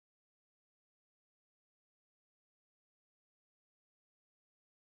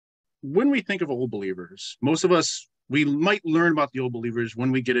when we think of old believers, most of us, we might learn about the old believers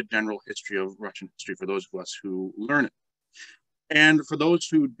when we get a general history of Russian history for those of us who learn it. And for those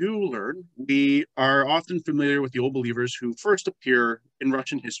who do learn, we are often familiar with the old believers who first appear in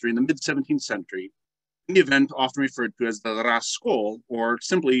Russian history in the mid-17th century, in the event often referred to as the raskol, or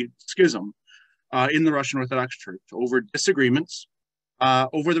simply schism, in the Russian Orthodox Church over disagreements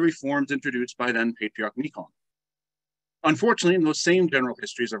over the reforms introduced by then Patriarch Nikon. Unfortunately, in those same general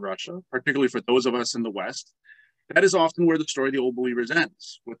histories of Russia, particularly for those of us in the West, that is often where the story of the old believers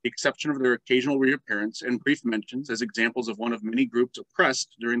ends, with the exception of their occasional reappearance and brief mentions as examples of one of many groups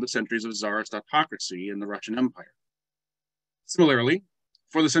oppressed during the centuries of Tsarist autocracy in the Russian Empire. Similarly,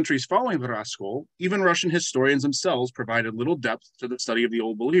 for the centuries following the raskol, even Russian historians themselves provided little depth to the study of the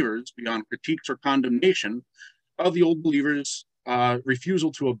old believers beyond critiques or condemnation of the old believers'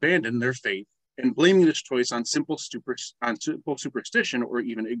 refusal to abandon their faith and blaming this choice on simple superstition or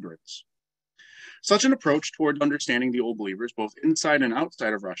even ignorance. Such an approach toward understanding the old believers, both inside and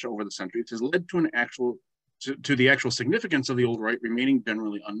outside of Russia over the centuries, has led to the actual significance of the old rite remaining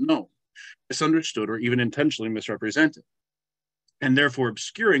generally unknown, misunderstood, or even intentionally misrepresented, and therefore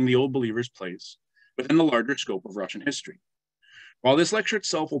obscuring the old believers' place within the larger scope of Russian history. While this lecture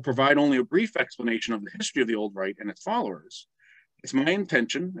itself will provide only a brief explanation of the history of the old rite and its followers, it's my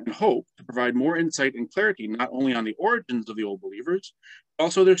intention and hope to provide more insight and clarity not only on the origins of the old believers, but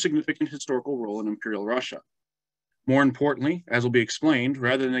also their significant historical role in Imperial Russia. More importantly, as will be explained,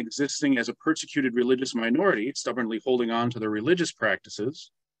 rather than existing as a persecuted religious minority stubbornly holding on to their religious practices,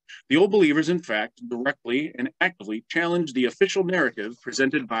 the old believers, in fact, directly and actively challenged the official narrative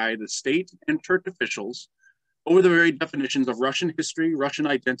presented by the state and church officials over the very definitions of Russian history, Russian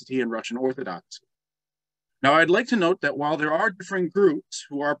identity, and Russian Orthodoxy. Now, I'd like to note that while there are different groups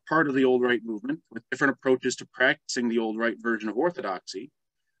who are part of the old rite movement with different approaches to practicing the old rite version of Orthodoxy,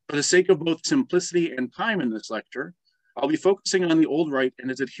 for the sake of both simplicity and time in this lecture, I'll be focusing on the old rite and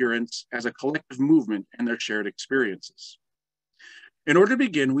its adherents as a collective movement and their shared experiences. In order to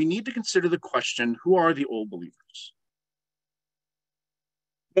begin, we need to consider the question, who are the old believers?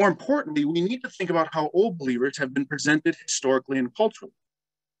 More importantly, we need to think about how old believers have been presented historically and culturally.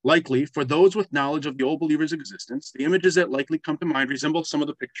 Likely, for those with knowledge of the old believers' existence, the images that likely come to mind resemble some of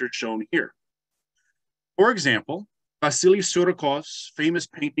the pictures shown here. For example, Vasily Surokov's famous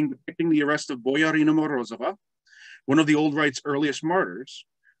painting depicting the arrest of Boyarina Morozova, one of the old rite's earliest martyrs,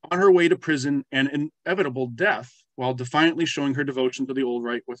 on her way to prison and inevitable death while defiantly showing her devotion to the old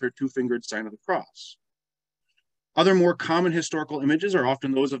rite with her two-fingered sign of the cross. Other more common historical images are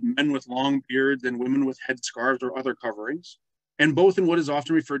often those of men with long beards and women with headscarves or other coverings, and both in what is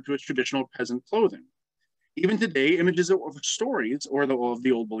often referred to as traditional peasant clothing. Even today, images of stories or of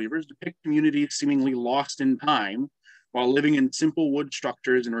the old believers depict communities seemingly lost in time while living in simple wood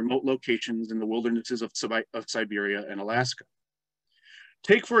structures in remote locations in the wildernesses of Siberia and Alaska.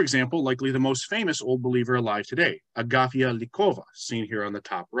 Take, for example, likely the most famous old believer alive today, Agafia Likova, seen here on the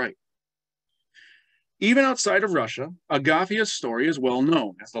top right. Even outside of Russia, Agafia's story is well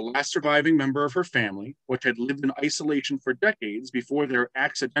known as the last surviving member of her family, which had lived in isolation for decades before their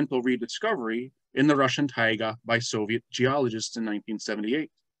accidental rediscovery in the Russian taiga by Soviet geologists in 1978.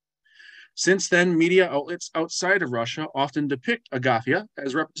 Since then, media outlets outside of Russia often depict Agafia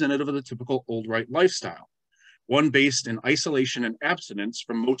as representative of the typical old rite lifestyle, one based in isolation and abstinence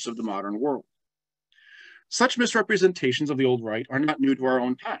from most of the modern world. Such misrepresentations of the old rite are not new to our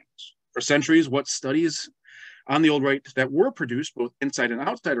own times. For centuries, what studies on the old rite that were produced both inside and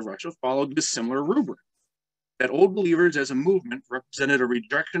outside of Russia followed this similar rubric, that old believers as a movement represented a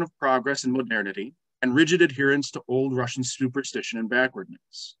rejection of progress and modernity and rigid adherence to old Russian superstition and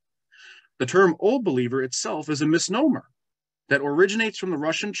backwardness. The term old believer itself is a misnomer that originates from the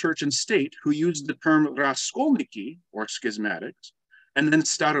Russian church and state, who used the term raskolniki, or schismatics, and then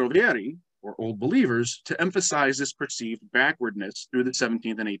staroobriadtsy, or old believers, to emphasize this perceived backwardness through the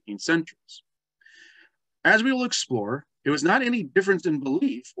 17th and 18th centuries. As we will explore, it was not any difference in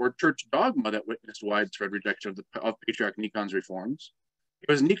belief or church dogma that witnessed widespread rejection of Patriarch Nikon's reforms.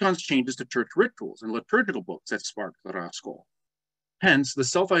 It was Nikon's changes to church rituals and liturgical books that sparked the raskol. Hence, the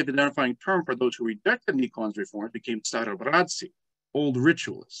self-identifying term for those who rejected Nikon's reforms became staroobriadtsy, old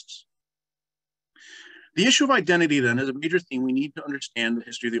ritualists. The issue of identity, then, is a major theme we need to understand the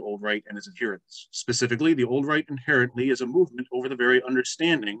history of the old rite and its adherents. Specifically, the old rite inherently is a movement over the very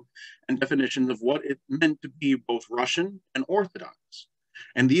understanding and definitions of what it meant to be both Russian and Orthodox.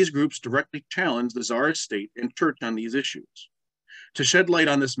 And these groups directly challenge the Tsarist state and church on these issues. To shed light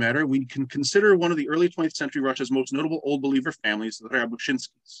on this matter, we can consider one of the early 20th century Russia's most notable old believer families, the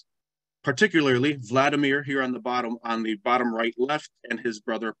Rabushinskis. particularly Vladimir here on the bottom right left, and his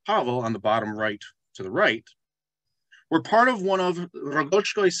brother Pavel on the bottom right to the right, were part of one of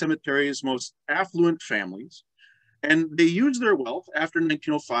Rogozhskoye Cemetery's most affluent families, and they used their wealth after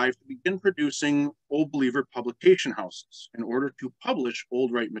 1905 to begin producing Old Believer publication houses in order to publish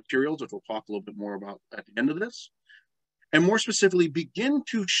Old Rite materials, which we'll talk a little bit more about at the end of this, and more specifically, begin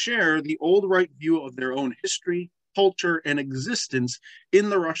to share the Old Rite view of their own history, culture, and existence in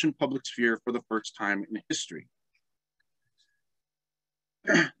the Russian public sphere for the first time in history.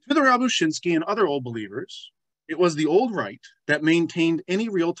 To the Rabushinsky and other Old Believers, it was the Old Rite that maintained any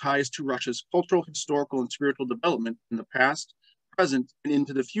real ties to Russia's cultural, historical, and spiritual development in the past, present, and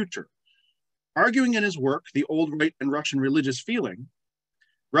into the future. Arguing in his work, The Old Rite and Russian Religious Feeling,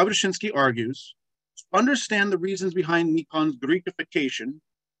 Rabushinsky argues, to understand the reasons behind Nikon's Greekification,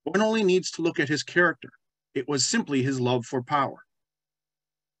 one only needs to look at his character. It was simply his love for power.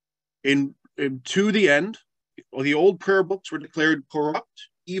 To the end, the old prayer books were declared corrupt,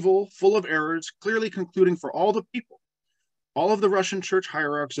 evil, full of errors, clearly concluding for all the people. All of the Russian church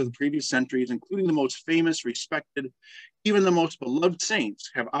hierarchs of the previous centuries, including the most famous, respected, even the most beloved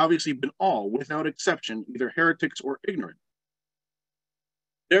saints, have obviously been all, without exception, either heretics or ignorant.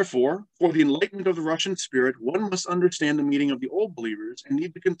 Therefore, for the enlightenment of the Russian spirit, one must understand the meaning of the Old Believers and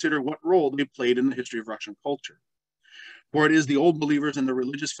need to consider what role they played in the history of Russian culture. For it is the Old Believers and the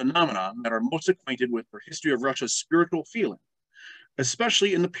religious phenomenon that are most acquainted with the history of Russia's spiritual feeling,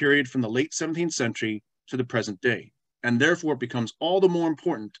 especially in the period from the late 17th century to the present day, and therefore it becomes all the more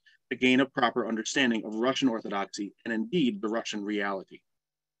important to gain a proper understanding of Russian Orthodoxy and indeed the Russian reality.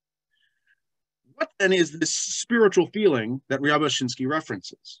 What then is this spiritual feeling that Rabushinsky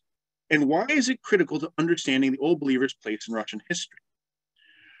references? And why is it critical to understanding the Old Believers' place in Russian history?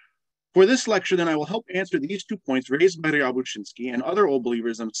 For this lecture, then, I will help answer these 2 points raised by Rabushinsky and other Old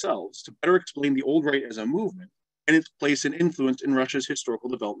Believers themselves to better explain the Old Rite as a movement and its place and influence in Russia's historical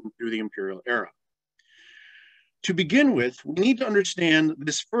development through the Imperial era. To begin with, we need to understand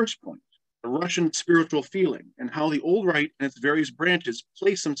this first point, the Russian spiritual feeling, and how the Old Rite and its various branches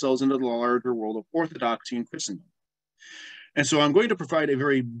place themselves into the larger world of Orthodoxy and Christendom. And so I'm going to provide a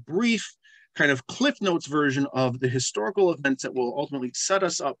very brief kind of Cliff Notes version of the historical events that will ultimately set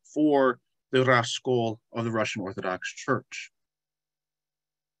us up for the raskol of the Russian Orthodox Church.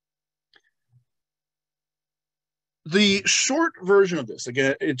 The short version of this,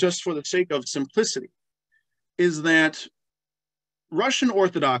 again, just for the sake of simplicity, is that Russian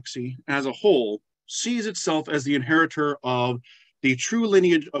Orthodoxy as a whole sees itself as the inheritor of the true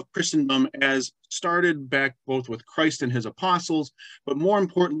lineage of Christendom as started back both with Christ and his apostles, but more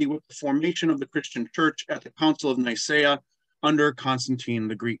importantly with the formation of the Christian church at the Council of Nicaea under Constantine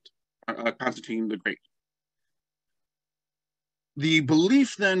the Great. The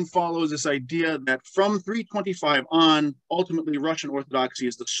belief then follows this idea that from 325 on, ultimately Russian Orthodoxy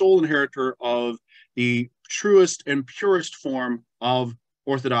is the sole inheritor of the truest and purest form of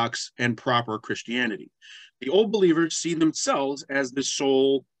Orthodox and proper Christianity. The Old Believers see themselves as the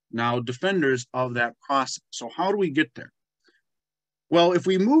sole now defenders of that process. So how do we get there? Well, if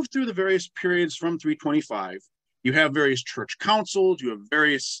we move through the various periods from 325, you have various church councils, you have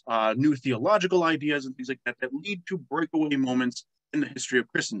various new theological ideas and things like that that lead to breakaway moments in the history of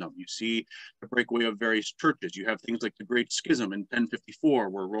Christendom. You see the breakaway of various churches. You have things like the Great Schism in 1054,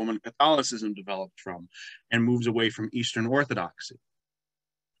 where Roman Catholicism developed from and moves away from Eastern Orthodoxy.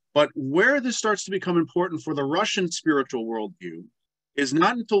 But where this starts to become important for the Russian spiritual worldview is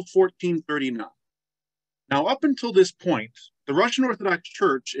not until 1439. Now, up until this point, the Russian Orthodox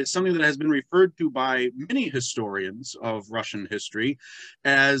Church is something that has been referred to by many historians of Russian history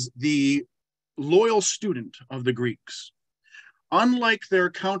as the loyal student of the Greeks. Unlike their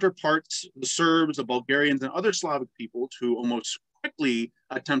counterparts, the Serbs, the Bulgarians, and other Slavic peoples who almost quickly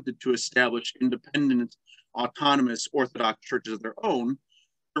attempted to establish independent, autonomous Orthodox churches of their own,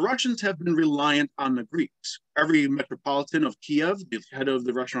 the Russians have been reliant on the Greeks. Every metropolitan of Kiev, the head of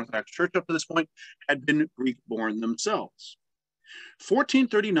the Russian Orthodox Church up to this point, had been Greek-born themselves.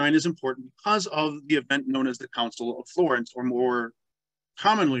 1439 is important because of the event known as the Council of Florence, or more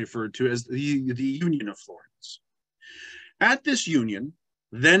commonly referred to as the Union of Florence. At this union,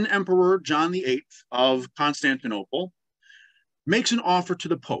 then Emperor John VIII of Constantinople makes an offer to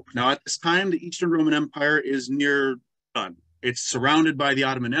the Pope. Now, at this time, the Eastern Roman Empire is near done. It's surrounded by the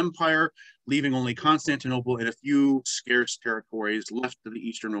Ottoman Empire, leaving only Constantinople and a few scarce territories left to the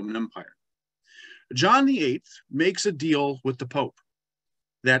Eastern Roman Empire. John VIII makes a deal with the Pope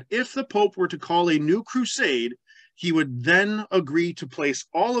that if the Pope were to call a new crusade, he would then agree to place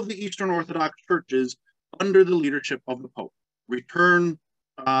all of the Eastern Orthodox churches under the leadership of the Pope, return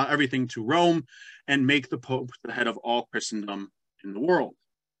everything to Rome and make the Pope the head of all Christendom in the world.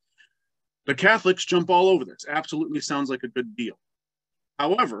 The Catholics jump all over this. Absolutely sounds like a good deal.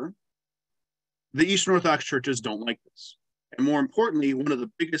 However, the Eastern Orthodox churches don't like this. And more importantly, one of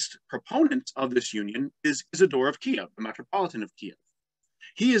the biggest proponents of this union is Isidore of Kiev, the Metropolitan of Kiev.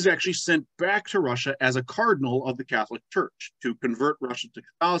 He is actually sent back to Russia as a cardinal of the Catholic Church to convert Russia to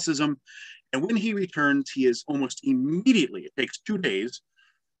Catholicism. And when he returns, he is almost immediately, it takes 2 days,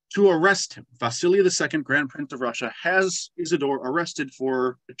 to arrest him. Vasily II, Grand Prince of Russia, has Isidore arrested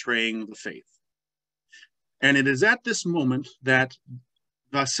for betraying the faith. And it is at this moment that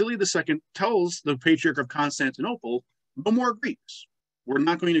Vasily II tells the Patriarch of Constantinople, no more Greeks. We're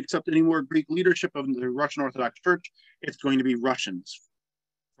not going to accept any more Greek leadership of the Russian Orthodox Church. It's going to be Russians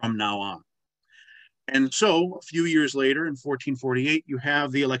from now on. And so a few years later, in 1448, you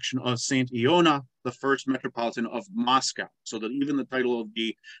have the election of Saint Iona, the first Metropolitan of Moscow, so that even the title of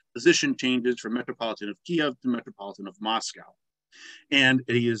the position changes from Metropolitan of Kiev to Metropolitan of Moscow. And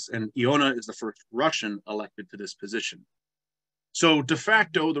Iona is the first Russian elected to this position. So de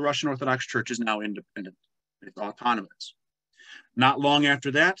facto, the Russian Orthodox Church is now independent. It's autonomous. Not long after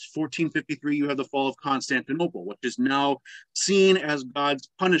that, 1453, you have the fall of Constantinople, which is now seen as God's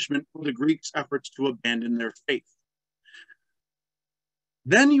punishment for the Greeks' efforts to abandon their faith.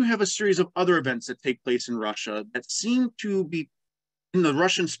 Then you have a series of other events that take place in Russia that seem to be, in the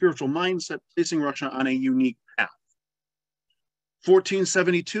Russian spiritual mindset, placing Russia on a unique path.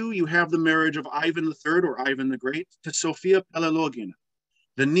 1472, you have the marriage of Ivan III, or Ivan the Great, to Sophia Pelagogina,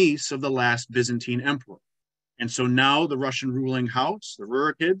 the niece of the last Byzantine emperor. And so now the Russian ruling house, the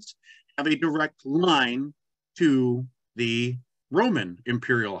Rurikids, have a direct line to the Roman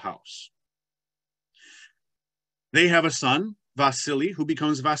imperial house. They have a son, Vasily, who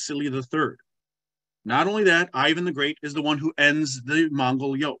becomes Vasily III. Not only that, Ivan the Great is the one who ends the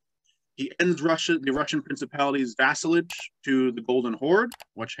Mongol yoke. He ends the Russian principality's vassalage to the Golden Horde,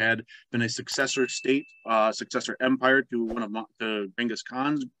 which had been a successor empire to one of Genghis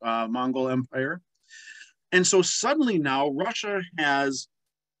Khan's Mongol empire. And so suddenly now Russia has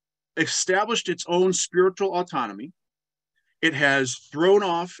established its own spiritual autonomy. It has thrown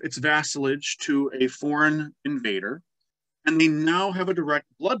off its vassalage to a foreign invader, and they now have a direct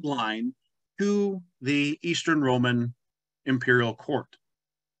bloodline to the Eastern Roman imperial court.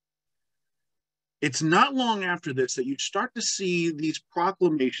 It's not long after this that you start to see these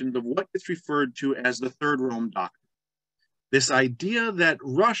proclamations of what gets referred to as the Third Rome Doctrine. This idea that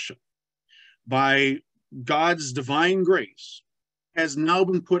Russia, by God's divine grace, has now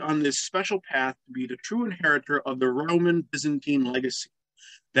been put on this special path to be the true inheritor of the Roman Byzantine legacy.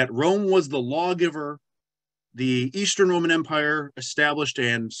 That Rome was the lawgiver, the Eastern Roman Empire established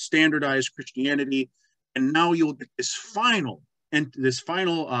and standardized Christianity, and now you'll get this final entity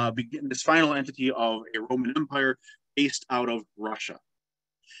of a Roman Empire based out of Russia.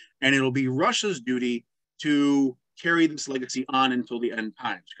 And it'll be Russia's duty to carry this legacy on until the end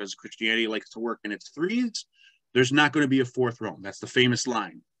times, because Christianity likes to work in its threes. There's not going to be a fourth Rome. That's the famous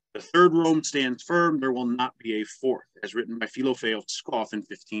line. The third Rome stands firm. There will not be a fourth, as written by Philofey of Pskov in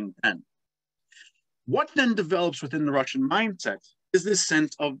 1510. What then develops within the Russian mindset is this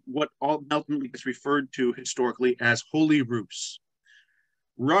sense of what ultimately gets referred to historically as Holy Rus.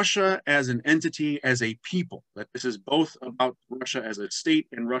 Russia as an entity, as a people, that this is both about Russia as a state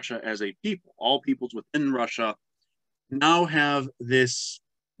and Russia as a people. All peoples within Russia now have this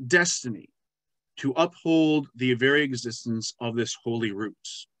destiny to uphold the very existence of this Holy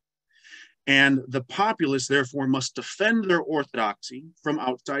Rus. And the populace, therefore, must defend their orthodoxy from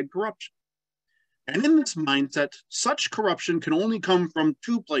outside corruption. And in this mindset, such corruption can only come from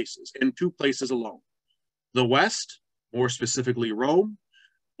two places, and two places alone. The West, more specifically Rome,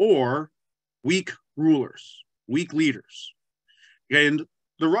 or weak rulers, weak leaders. And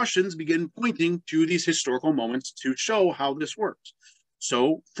the Russians begin pointing to these historical moments to show how this works.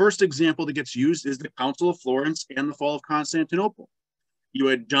 So, first example that gets used is the Council of Florence and the fall of Constantinople. You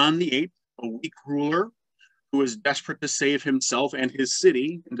had John VIII, a weak ruler who was desperate to save himself and his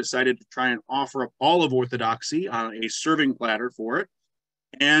city and decided to try and offer up all of Orthodoxy on a serving platter for it,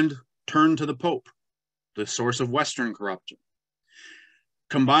 and turned to the Pope, the source of Western corruption.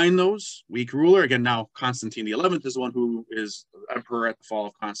 Combine those, weak ruler, again, now Constantine XI is the one who is emperor at the fall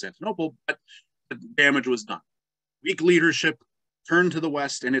of Constantinople, but the damage was done. Weak leadership, turned to the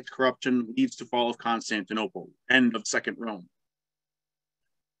West, and its corruption leads to fall of Constantinople, end of Second Rome.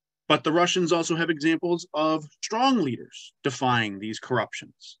 But the Russians also have examples of strong leaders defying these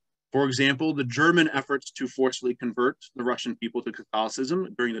corruptions. For example, the German efforts to forcibly convert the Russian people to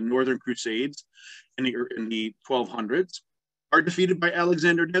Catholicism during the Northern Crusades in the 1200s. are defeated by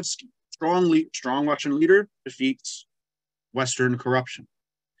Alexander Nevsky. Strong Russian leader defeats Western corruption.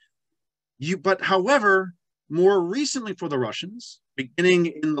 But however, more recently for the Russians, beginning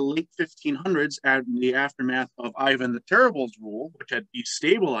in the late 1500s, at the aftermath of Ivan the Terrible's rule, which had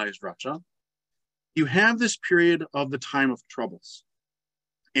destabilized Russia, you have this period of the time of troubles,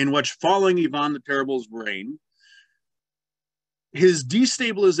 in which following Ivan the Terrible's reign, his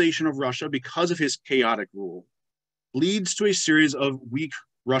destabilization of Russia because of his chaotic rule leads to a series of weak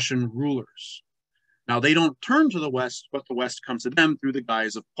Russian rulers. Now, they don't turn to the West, but the West comes to them through the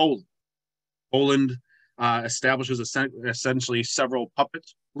guise of Poland. Poland establishes essentially several puppet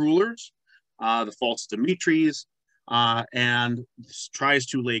rulers, the false Dimitris, and tries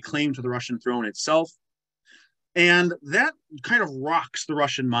to lay claim to the Russian throne itself. And that kind of rocks the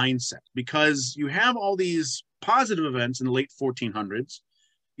Russian mindset, because you have all these positive events in the late 1400s.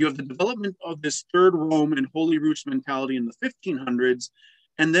 You have the development of this Third Rome and Holy Roost mentality in the 1500s.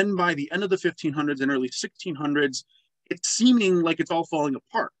 And then by the end of the 1500s and early 1600s, it's seeming like it's all falling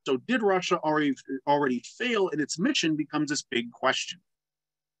apart. So did Russia already fail in its mission becomes this big question.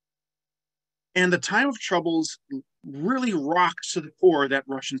 And the time of troubles really rocks to the core that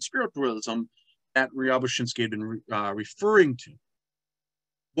Russian spiritualism that Ryabushinsky had been referring to.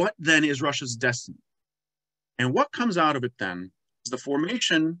 What then is Russia's destiny? And what comes out of it then is the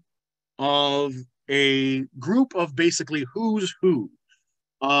formation of a group of basically who's who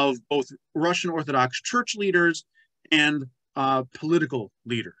of both Russian Orthodox Church leaders and political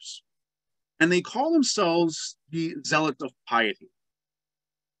leaders. And they call themselves the Zealots of Piety.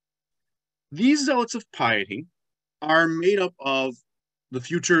 These Zealots of Piety are made up of the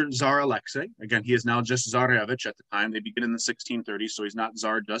future Tsar Alexei. Again, he is now just Tsarevich at the time. They begin in the 1630s, so he's not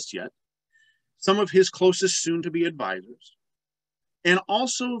Tsar just yet. Some of his closest soon-to-be advisors, and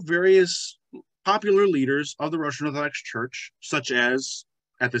also various popular leaders of the Russian Orthodox Church, such as,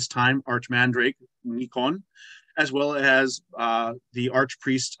 at this time, Archmandrake Nikon, as well as the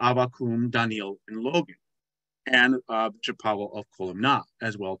archpriests Avakum, Daniel, and Logan, and Bishop Pavel of Kolomna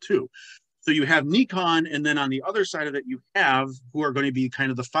as well, too. So you have Nikon, and then on the other side of it, you have who are going to be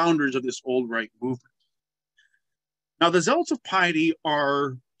kind of the founders of this old right movement. Now, the Zealots of Piety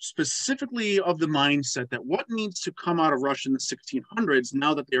are specifically of the mindset that what needs to come out of Russia in the 1600s,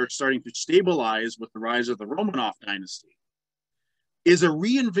 now that they are starting to stabilize with the rise of the Romanov dynasty, is a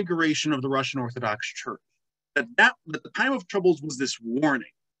reinvigoration of the Russian Orthodox Church. That the time of troubles was this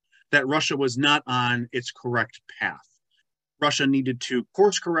warning that Russia was not on its correct path. Russia needed to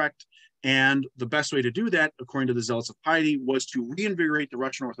course correct, and the best way to do that, according to the Zealots of Piety, was to reinvigorate the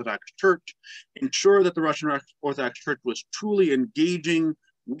Russian Orthodox Church, ensure that the Russian Orthodox Church was truly engaging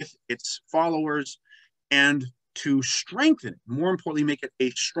with its followers, and to strengthen it, more importantly, make it a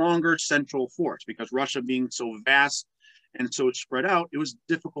stronger central force, because Russia being so vast and so spread out, it was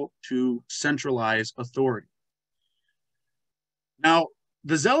difficult to centralize authority. Now,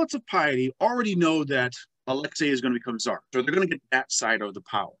 the Zealots of Piety already know that Alexei is going to become Tsar, so they're going to get that side of the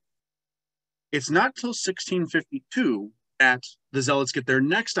power. It's not till 1652 that the Zealots get their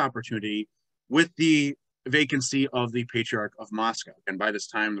next opportunity with the vacancy of the Patriarch of Moscow. And by this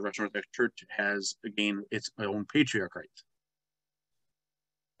time, the Russian Orthodox Church has gained its own patriarchate.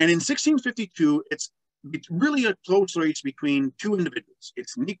 And in 1652, it's really a close race between two individuals.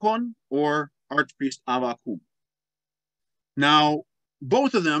 It's Nikon or Archpriest Avakum. Now,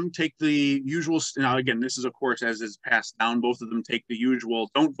 both of them take the usual, now again, this is of course as is passed down, both of them take the usual,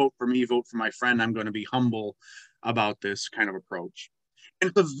 don't vote for me, vote for my friend, I'm going to be humble about this kind of approach.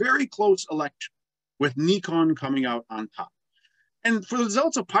 And it's a very close election, with Nikon coming out on top. And for the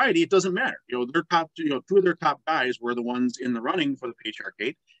Zealots of Piety, it doesn't matter. Their top, two of their top guys were the ones in the running for the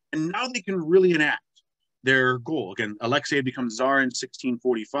Patriarchate, and now they can really enact their goal. Again, Alexei becomes Tsar in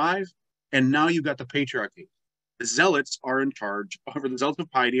 1645, and now you've got the Patriarchate. The Zealots are in charge, or the Zealots of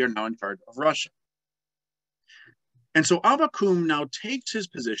Piety are now in charge of Russia. And so Avakum now takes his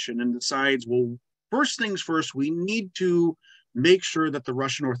position and decides, well, first things first, we need to make sure that the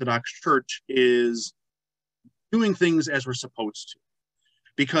Russian Orthodox Church is doing things as we're supposed to.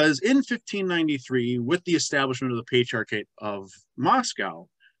 Because in 1593, with the establishment of the Patriarchate of Moscow,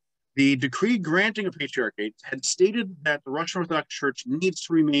 the decree granting a patriarchate had stated that the Russian Orthodox Church needs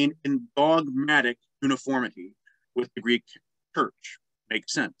to remain in dogmatic uniformity with the Greek Church.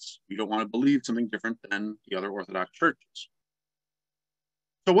 Makes sense. You don't want to believe something different than the other Orthodox churches.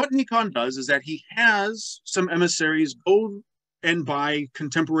 So what Nikon does is that he has some emissaries go and buy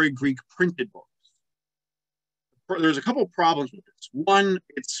contemporary Greek printed books. There's a couple of problems with this. One,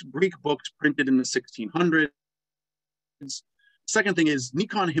 it's Greek books printed in the 1600s. Second thing is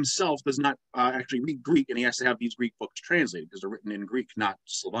Nikon himself does not actually read Greek, and he has to have these Greek books translated because they're written in Greek, not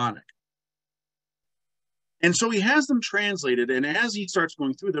Slavonic. And so he has them translated, and as he starts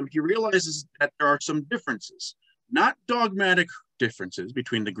going through them, he realizes that there are some differences, not dogmatic differences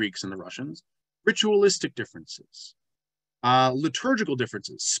between the Greeks and the Russians, ritualistic differences, liturgical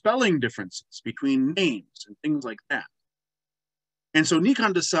differences, spelling differences between names and things like that. And so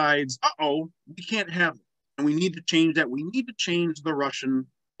Nikon decides, we can't have it, and we need to change that. We need to change the Russian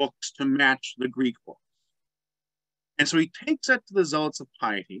books to match the Greek books. And so he takes that to the Zealots of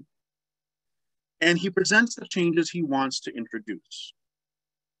Piety, and he presents the changes he wants to introduce.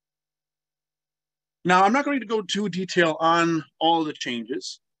 Now, I'm not going to go too detail on all the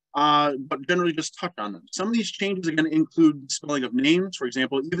changes, but generally just touch on them. Some of these changes are going to include the spelling of names. For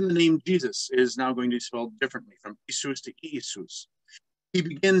example, even the name Jesus is now going to be spelled differently, from Isus to Isus. He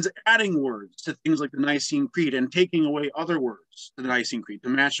begins adding words to things like the Nicene Creed and taking away other words to the Nicene Creed to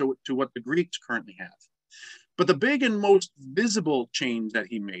match to what the Greeks currently have. But the big and most visible change that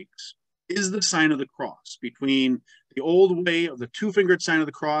he makes is the sign of the cross, between the old way of the two-fingered sign of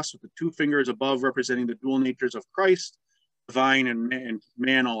the cross with the two fingers above representing the dual natures of Christ, divine and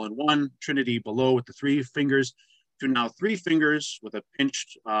man all in one, Trinity below with the three fingers, to now three fingers with a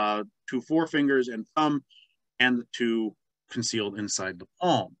pinched two forefingers and thumb, and the two concealed inside the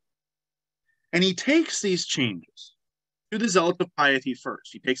palm. And he takes these changes to the Zealots of Piety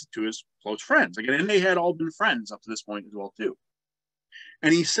first. He takes it to his close friends. Again, and they had all been friends up to this point as well, too.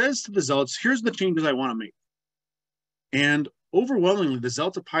 And he says to the Zealots, here's the changes I want to make. And overwhelmingly, the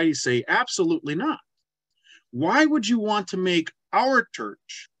Zealots of Piety say, absolutely not. Why would you want to make our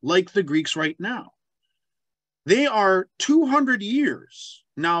church like the Greeks right now? They are 200 years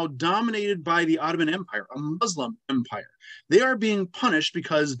now dominated by the Ottoman Empire, a Muslim empire. They are being punished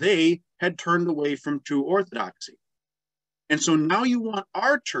because they had turned away from true orthodoxy. And so now you want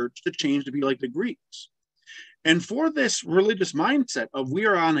our church to change to be like the Greeks. And for this religious mindset of we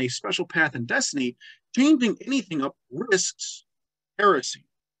are on a special path and destiny, changing anything up risks heresy.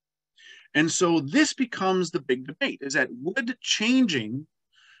 And so this becomes the big debate, is that would changing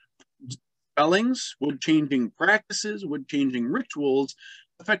spellings, would changing practices, would changing rituals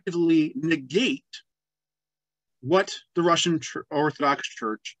effectively negate what the Russian Orthodox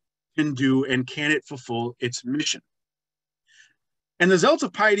Church can do, and can it fulfill its mission? And the Zealots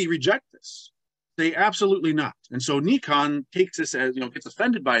of Piety reject this. They absolutely not. And so Nikon takes this as, gets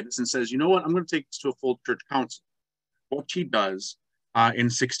offended by this and says, you know what, I'm going to take this to a full church council, which he does in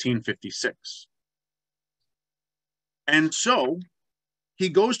 1656. And so he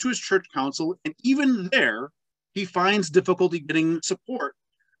goes to his church council, and even there, he finds difficulty getting support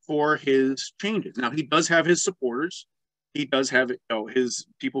for his changes. Now, he does have his supporters. He does have his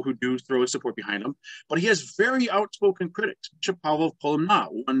people who do throw his support behind him, but he has very outspoken critics, Bishop Pavel of Polomna,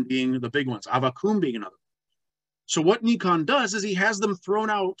 one being the big ones, Avakum being another. So what Nikon does is he has them thrown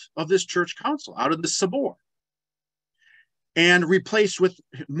out of this church council, out of the Sabor, and replaced with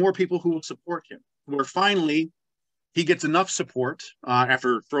more people who will support him, where finally he gets enough support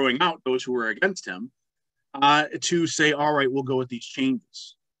after throwing out those who were against him to say, all right, we'll go with these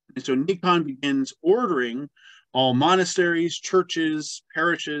changes. And so Nikon begins ordering all monasteries, churches,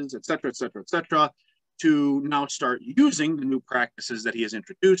 parishes, et cetera, to now start using the new practices that he has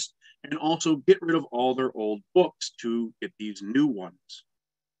introduced, and also get rid of all their old books to get these new ones.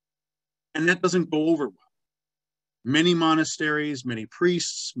 And that doesn't go over well. Many monasteries, many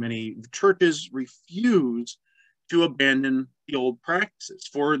priests, many churches refuse to abandon the old practices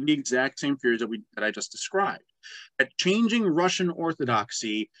for the exact same fears that I just described. That changing Russian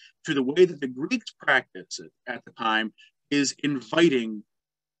Orthodoxy to the way that the Greeks practiced it at the time is inviting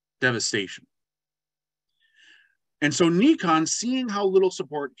devastation. And so Nikon, seeing how little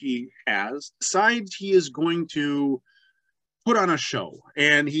support he has, decides he is going to put on a show.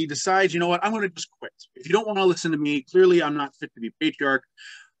 And he decides, you know what, I'm going to just quit. If you don't want to listen to me, clearly I'm not fit to be patriarch.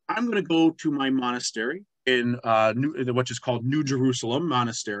 I'm going to go to my monastery in which is called New Jerusalem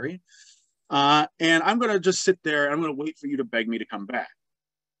Monastery. And I'm going to just sit there and I'm going to wait for you to beg me to come back.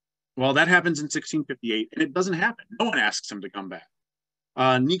 Well, that happens in 1658, and it doesn't happen. No one asks him to come back.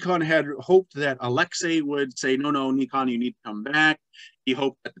 Nikon had hoped that Alexei would say, no, Nikon, you need to come back. He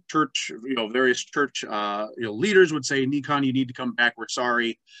hoped that the church, various church leaders would say, Nikon, you need to come back, we're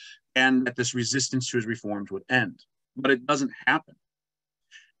sorry, and that this resistance to his reforms would end. But it doesn't happen.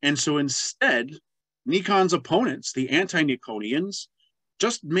 And so instead, Nikon's opponents, the anti-Nikonians,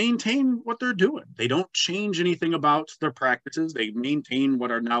 just maintain what they're doing. They don't change anything about their practices. They maintain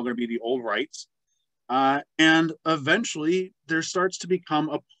what are now going to be the old rites. And eventually there starts to become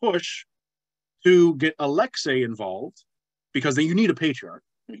a push to get Alexei involved because then you need a patriarch.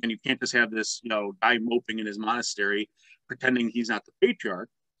 And you can't just have this, guy moping in his monastery pretending he's not the patriarch.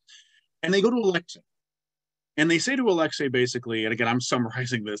 And they go to Alexei. And they say to Alexei, basically, and again, I'm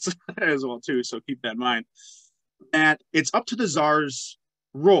summarizing this as well, too, so keep that in mind, that it's up to the Tsar's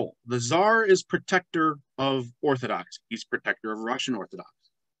role. The Tsar is protector of Orthodoxy. He's protector of Russian Orthodoxy.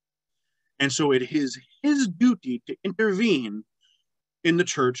 And so it is his duty to intervene in the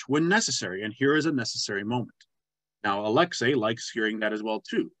church when necessary. And here is a necessary moment. Now, Alexei likes hearing that as well,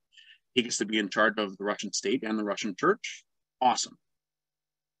 too. He gets to be in charge of the Russian state and the Russian church. Awesome.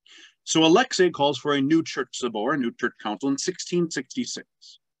 So Alexei calls for a new church sabor, a new church council in 1666.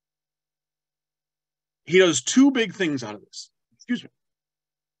 He does two big things out of this. Excuse me.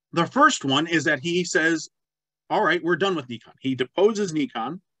 The first one is that he says, all right, we're done with Nikon. He deposes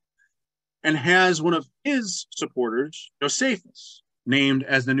Nikon and has one of his supporters, Josephus, named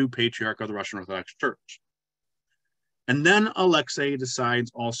as the new patriarch of the Russian Orthodox Church. And then Alexei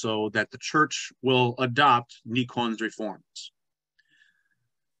decides also that the church will adopt Nikon's reforms.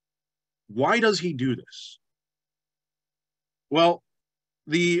 Why does he do this? Well,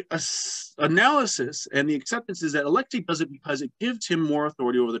 the analysis and the acceptance is that Alexei does it because it gives him more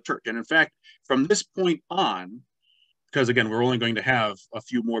authority over the church. And in fact, from this point on, because again, we're only going to have a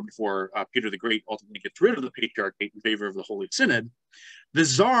few more before Peter the Great ultimately gets rid of the patriarchate in favor of the Holy Synod, the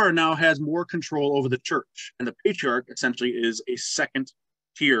Tsar now has more control over the church. And the patriarch essentially is a second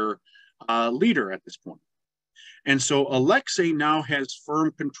tier leader at this point. And so Alexei now has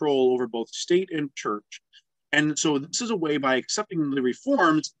firm control over both state and church. And so this is a way, by accepting the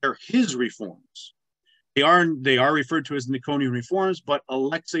reforms, they're his reforms. They are referred to as Nikonian reforms, but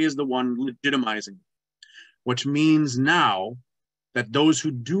Alexei is the one legitimizing them, which means now that those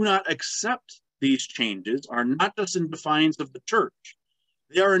who do not accept these changes are not just in defiance of the church,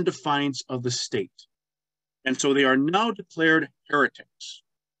 they are in defiance of the state. And so they are now declared heretics,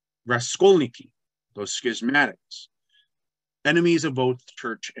 raskolniki, those schismatics, enemies of both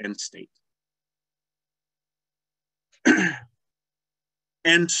church and state.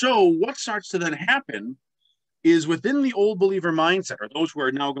 And so what starts to then happen is, within the old believer mindset, or those who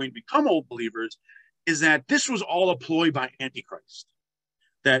are now going to become old believers, is that this was all a ploy by Antichrist.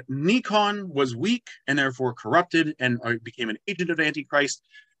 That Nikon was weak and therefore corrupted and became an agent of Antichrist,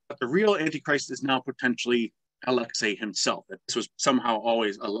 but the real Antichrist is now potentially Alexei himself. That this was somehow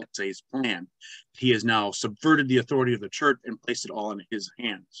always Alexei's plan. He has now subverted the authority of the church and placed it all in his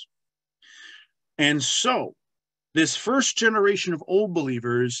hands. And so this first generation of old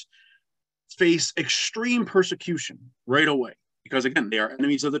believers face extreme persecution right away, because again, they are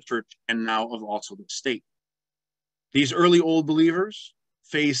enemies of the church and now of also the state. These early old believers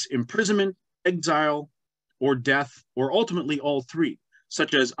face imprisonment, exile, or death, or ultimately all three,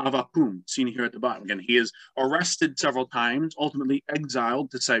 such as Avvakum, seen here at the bottom. Again, he is arrested several times, ultimately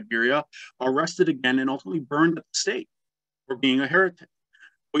exiled to Siberia, arrested again, and ultimately burned at the stake for being a heretic.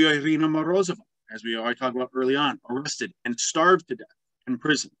 Irina Morozova, as we already talked about early on, arrested and starved to death in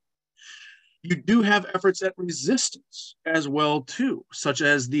prison. You do have efforts at resistance as well, too, such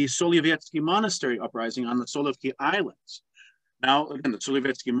as the Solovetsky Monastery uprising on the Solovki Islands. Now, again, the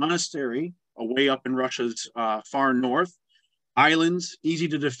Solovetsky Monastery, away up in Russia's far north, islands, easy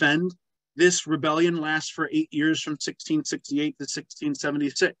to defend. This rebellion lasts for 8 years, from 1668 to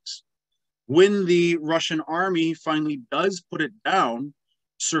 1676. When the Russian army finally does put it down,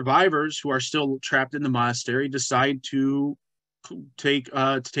 survivors who are still trapped in the monastery decide to take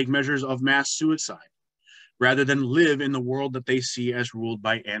measures of mass suicide rather than live in the world that they see as ruled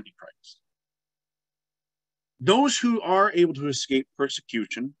by Antichrist. Those who are able to escape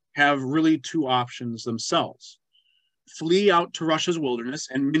persecution have really two options themselves. Flee out to Russia's wilderness,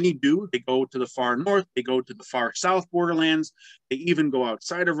 and many do. They go to the far north, they go to the far south borderlands, they even go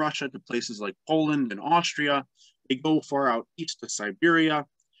outside of Russia to places like Poland and Austria. They go far out east to Siberia,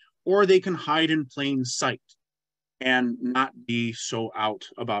 or they can hide in plain sight and not be so out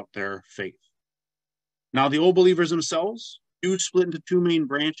about their faith. Now, the old believers themselves do split into two main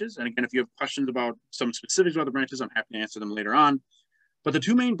branches. And again, if you have questions about some specifics about the branches, I'm happy to answer them later on. But the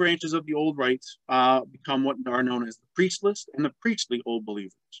two main branches of the old rites become what are known as the priestless and the priestly old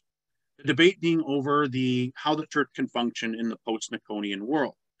believers. The debate being over how the church can function in the post-Nikonian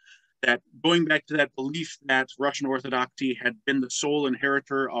world. That going back to that belief that Russian Orthodoxy had been the sole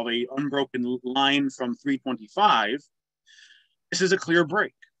inheritor of an unbroken line from 325, this is a clear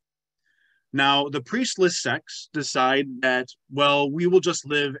break. Now, the priestless sects decide that, well, we will just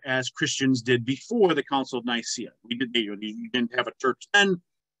live as Christians did before the Council of Nicaea. You didn't have a church then.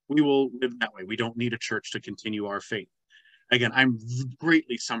 We will live that way. We don't need a church to continue our faith. Again, I'm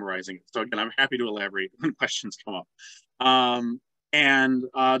greatly summarizing it. So again, I'm happy to elaborate when questions come up.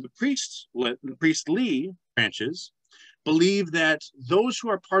 The priestly branches believe that those who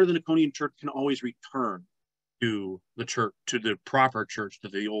are part of the Nikonian church can always return to the church, to the proper church, to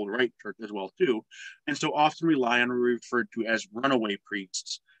the old rite church as well too, and so often rely on what are referred to as runaway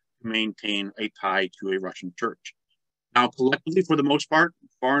priests to maintain a tie to a Russian church. Now, collectively, for the most part,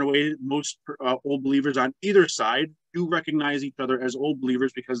 far and away, most old believers on either side do recognize each other as old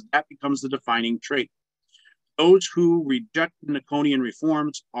believers because that becomes the defining trait. Those who reject the Nikonian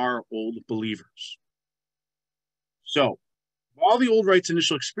reforms are old believers. So, while the old rite's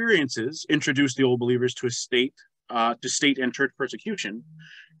initial experiences introduced the old believers to state and church persecution,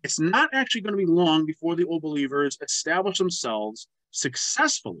 it's not actually going to be long before the old believers establish themselves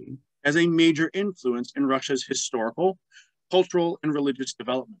successfully as a major influence in Russia's historical, cultural, and religious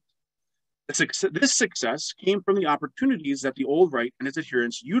development. This success came from the opportunities that the old rite and its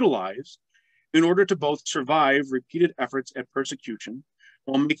adherents utilized in order to both survive repeated efforts at persecution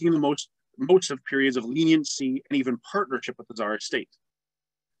while making the most of periods of leniency and even partnership with the Tsar state.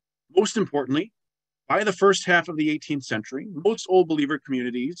 Most importantly, by the first half of the 18th century, most old believer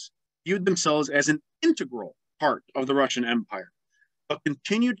communities viewed themselves as an integral part of the Russian Empire, but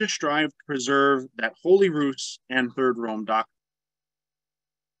continued to strive to preserve that Holy Rus and Third Rome doctrine.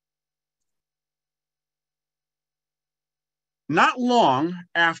 Not long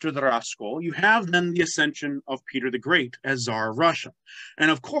after the raskol, you have then the ascension of Peter the Great as Tsar of Russia.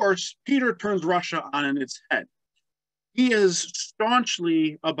 And of course, Peter turns Russia on its head. He is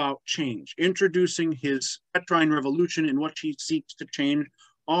staunchly about change, introducing his Petrine Revolution in which he seeks to change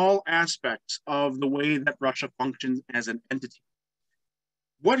all aspects of the way that Russia functions as an entity.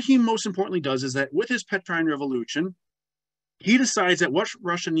 What he most importantly does is that with his Petrine Revolution, he decides that what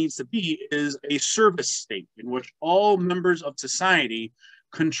Russia needs to be is a service state in which all members of society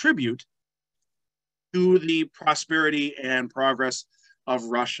contribute to the prosperity and progress of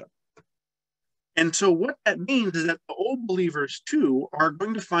Russia. And so what that means is that the old believers, too, are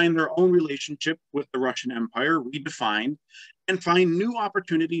going to find their own relationship with the Russian Empire redefined and find new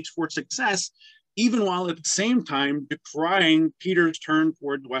opportunities for success, even while at the same time decrying Peter's turn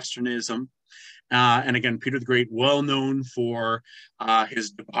toward Westernism. And again, Peter the Great, well known for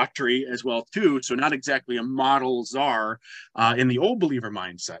his debauchery as well, too. So not exactly a model czar in the old believer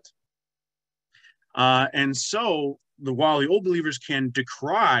mindset. And so while the old believers can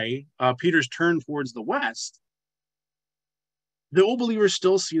decry Peter's turn towards the West, the old believers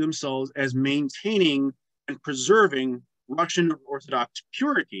still see themselves as maintaining and preserving Russian Orthodox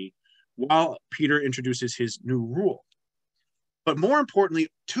purity while Peter introduces his new rule. But more importantly,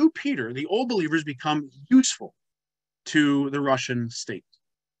 to Peter, the old believers become useful to the Russian state.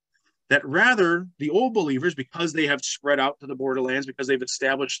 That rather, the old believers, because they have spread out to the borderlands, because they've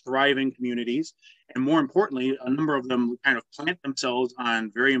established thriving communities, and more importantly, a number of them kind of plant themselves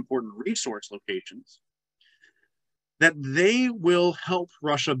on very important resource locations, that they will help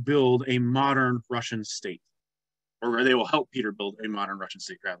Russia build a modern Russian state, or they will help Peter build a modern Russian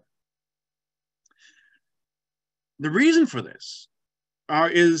state, rather. The reason for this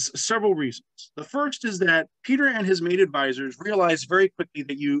is several reasons. The first is that Peter and his main advisors realized very quickly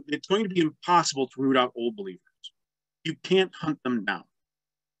that it's going to be impossible to root out old believers. You can't hunt them down.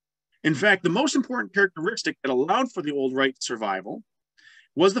 In fact, the most important characteristic that allowed for the old rite survival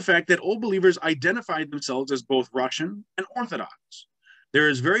was the fact that old believers identified themselves as both Russian and Orthodox. There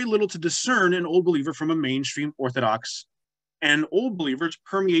is very little to discern an old believer from a mainstream Orthodox, and old believers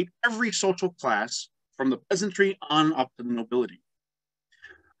permeate every social class from the peasantry on up to the nobility.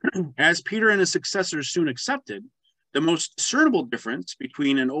 As Peter and his successors soon accepted, the most discernible difference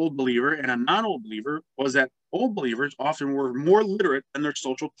between an old believer and a non-old believer was that old believers often were more literate than their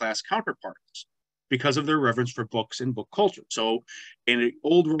social class counterparts because of their reverence for books and book culture. So an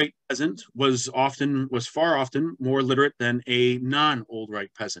old rite peasant was far often more literate than a non-old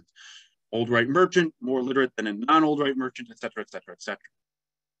rite peasant. Old rite merchant, more literate than a non-old rite merchant, et cetera, et cetera, et cetera.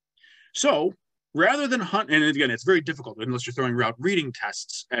 So rather than hunt, and again, it's very difficult unless you're throwing out reading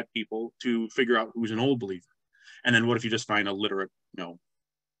tests at people to figure out who's an old believer. And then what if you just find a literate,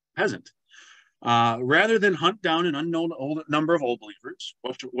 peasant? Rather than hunt down an unknown number of old believers,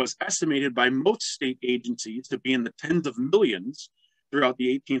 which was estimated by most state agencies to be in the tens of millions throughout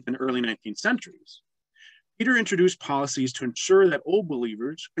the 18th and early 19th centuries, Peter introduced policies to ensure that old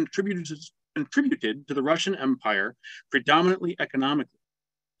believers contributed to the Russian Empire predominantly economically.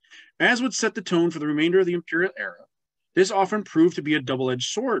 As would set the tone for the remainder of the imperial era, this often proved to be a double-edged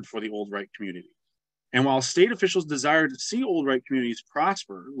sword for the old rite community. And while state officials desired to see old rite communities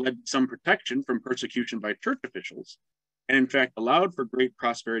prosper, led to some protection from persecution by church officials, and in fact allowed for great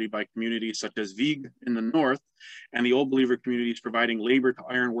prosperity by communities such as Vig in the north and the Old Believer communities providing labor to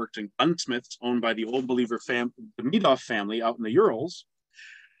ironworks and gunsmiths owned by the Old Believer Demidov family out in the Urals.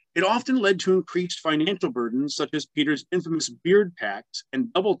 It often led to increased financial burdens, such as Peter's infamous beard tax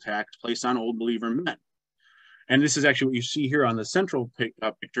and double tax placed on Old Believer men. And this is actually what you see here on the central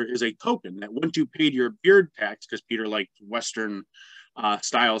picture is a token that once you paid your beard tax, because Peter liked Western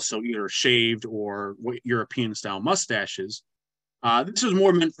styles, so either shaved or European style mustaches, this was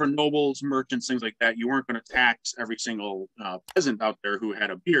more meant for nobles, merchants, things like that. You weren't going to tax every single peasant out there who had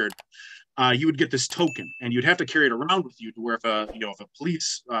a beard. You would get this token, and you'd have to carry it around with you to where if a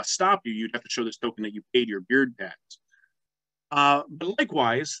police stopped you, you'd have to show this token that you paid your beard tax. But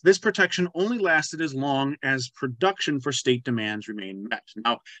likewise, this protection only lasted as long as production for state demands remained met.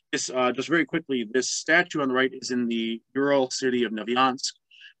 Now, this just very quickly, this statue on the right is in the Ural city of Nevyansk,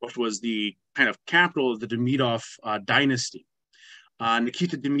 which was the kind of capital of the Demidov dynasty.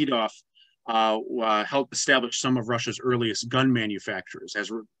 Nikita Demidov helped establish some of Russia's earliest gun manufacturers as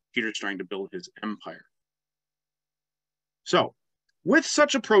Peter's trying to build his empire. So, with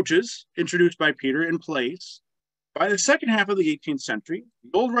such approaches introduced by Peter in place, by the second half of the 18th century,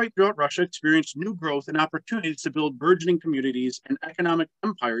 the old right throughout Russia experienced new growth and opportunities to build burgeoning communities and economic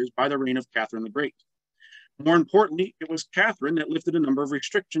empires by the reign of Catherine the Great. More importantly, it was Catherine that lifted a number of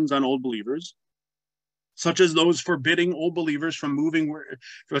restrictions on Old Believers, such as those forbidding Old Believers from moving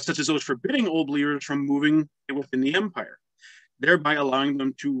within the empire, thereby allowing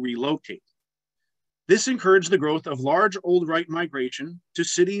them to relocate. This encouraged the growth of large Old Rite migration to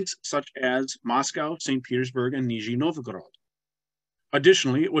cities such as Moscow, St. Petersburg, and Nizhny Novgorod.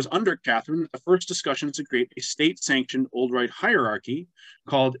 Additionally, it was under Catherine that the first discussions to create a state-sanctioned Old Rite hierarchy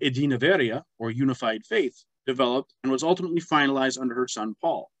called Edinoveria, or Unified Faith, developed and was ultimately finalized under her son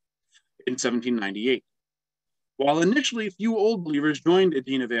Paul in 1798. While initially few Old Believers joined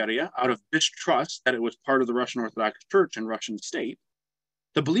Edinoveria out of distrust that it was part of the Russian Orthodox Church and Russian state,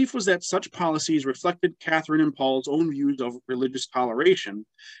 the belief was that such policies reflected Catherine and Paul's own views of religious toleration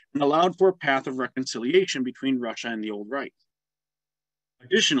and allowed for a path of reconciliation between Russia and the Old Rite.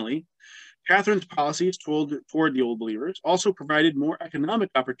 Additionally, Catherine's policies toward the Old Believers also provided more economic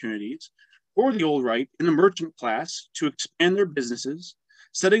opportunities for the Old Rite in the merchant class to expand their businesses,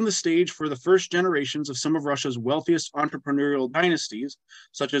 setting the stage for the first generations of some of Russia's wealthiest entrepreneurial dynasties,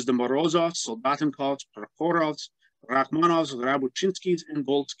 such as the Morozovs, Soldatenkovs, Prokhorovs, Rachmanovs, Rabuchinskys, and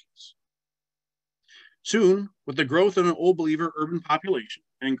Golskys. Soon, with the growth of an Old Believer urban population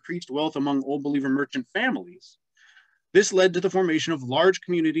and increased wealth among Old Believer merchant families, this led to the formation of large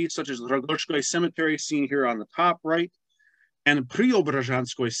communities such as Rogoshkoy Cemetery, seen here on the top right, and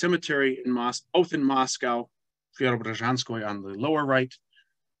Preobrazhanskoy Cemetery, both in Moscow, Preobrazhanskoy on the lower right,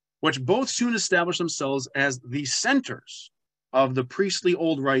 which both soon established themselves as the centers of the priestly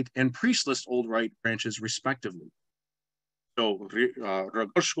Old Rite and priestless Old Rite branches, respectively. So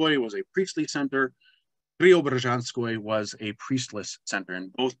Rogoshkoy was a priestly center, Preobrazhanskoy was a priestless center,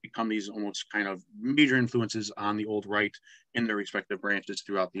 and both become these almost kind of major influences on the Old Rite in their respective branches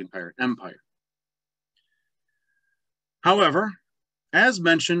throughout the entire empire. However, as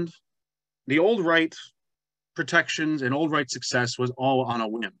mentioned, the Old Rite protections and Old Rite success was all on a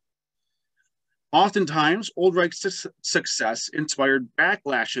whim. Oftentimes, Old Rite success inspired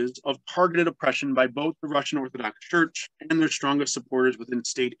backlashes of targeted oppression by both the Russian Orthodox Church and their strongest supporters within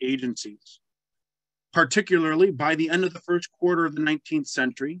state agencies. Particularly, by the end of the first quarter of the 19th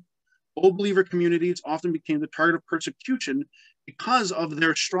century, Old Believer communities often became the target of persecution because of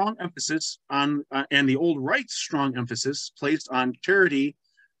their strong emphasis on, and the Old Rite's strong emphasis placed on charity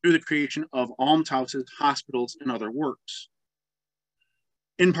through the creation of almshouses, hospitals, and other works.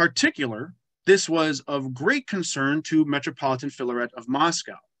 In particular, this was of great concern to Metropolitan Philaret of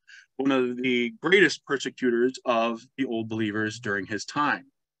Moscow, one of the greatest persecutors of the Old Believers during his time.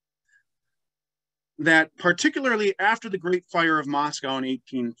 That particularly after the Great Fire of Moscow in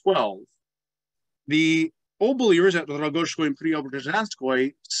 1812, the Old Believers at Rogoshkoy and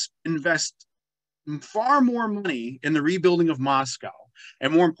Preobrazhanskoy invest far more money in the rebuilding of Moscow,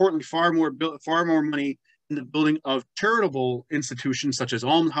 and more importantly, far more money in the building of charitable institutions such as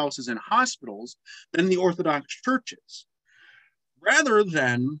almshouses and hospitals than the Orthodox churches. Rather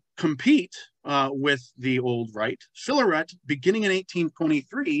than compete with the Old Rite, Philaret, beginning in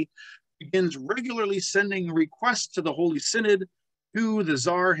 1823, begins regularly sending requests to the Holy Synod, to the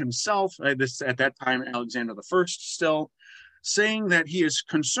Tsar himself, at that time Alexander I still, saying that he is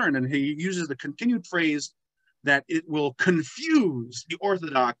concerned, and he uses the continued phrase, that it will confuse the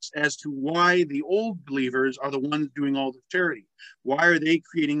Orthodox as to why the old believers are the ones doing all the charity. Why are they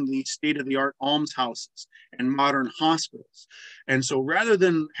creating the state-of-the-art almshouses and modern hospitals? And so rather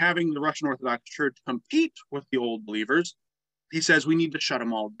than having the Russian Orthodox Church compete with the old believers, he says we need to shut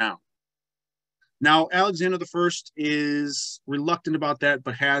them all down. Now, Alexander I is reluctant about that,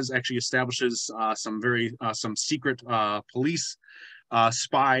 but has actually establishes some secret police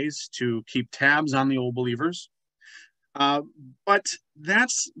spies to keep tabs on the old believers. But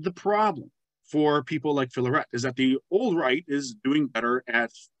that's the problem for people like Flourish, is that the old rite is doing better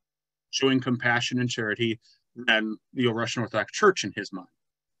at showing compassion and charity than the Russian Orthodox Church in his mind.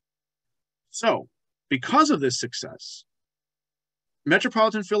 So, because of this success,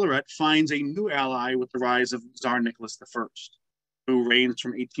 Metropolitan Philaret finds a new ally with the rise of Tsar Nicholas I, who reigns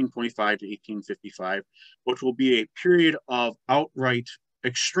from 1825 to 1855, which will be a period of outright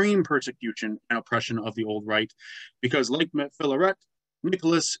extreme persecution and oppression of the old rite, because like Philaret,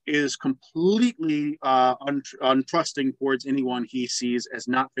 Nicholas is completely untrusting towards anyone he sees as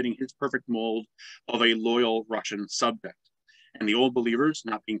not fitting his perfect mold of a loyal Russian subject. And the old believers,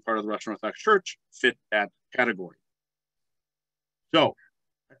 not being part of the Russian Orthodox Church, fit that category. So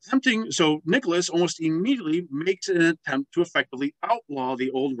Nicholas almost immediately makes an attempt to effectively outlaw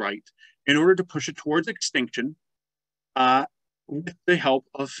the old rite in order to push it towards extinction with the help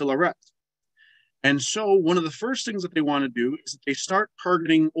of Philaret. And so one of the first things that they want to do is that they start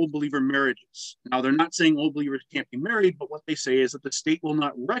targeting old believer marriages. Now, they're not saying old believers can't be married, but what they say is that the state will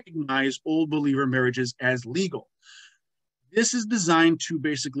not recognize old believer marriages as legal. This is designed to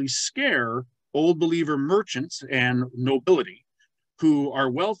basically scare old believer merchants and nobility who are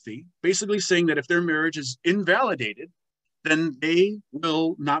wealthy, basically saying that if their marriage is invalidated, then they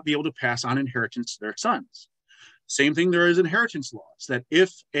will not be able to pass on inheritance to their sons. Same thing, there is inheritance laws, that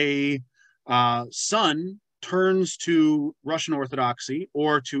if a son turns to Russian Orthodoxy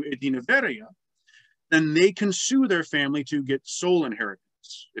or to adhered, then they can sue their family to get sole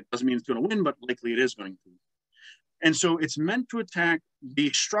inheritance. It doesn't mean it's going to win, but likely it is going to. And so it's meant to attack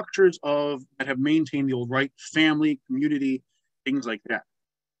the structures that have maintained the old rite, family, community, things like that.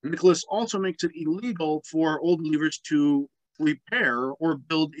 Nicholas also makes it illegal for old believers to repair or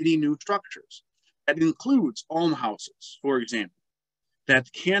build any new structures. That includes almhouses, for example,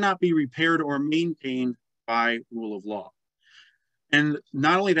 that cannot be repaired or maintained by rule of law. And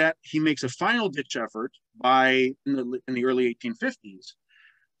not only that, he makes a final ditch effort in the early 1850s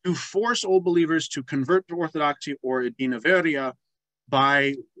to force old believers to convert to Orthodoxy or adhered,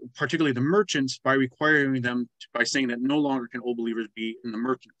 by particularly the merchants, by requiring them by saying that no longer can old believers be in the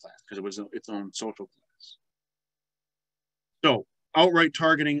merchant class because it was its own social class. So outright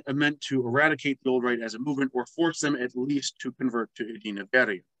targeting meant to eradicate the old rite as a movement or force them at least to convert to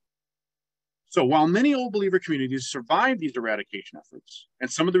adhered. So while many old believer communities survived these eradication efforts,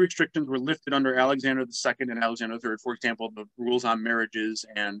 and some of the restrictions were lifted under Alexander II and Alexander III, for example, the rules on marriages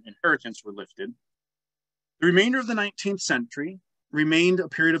and inheritance were lifted, the remainder of the 19th century remained a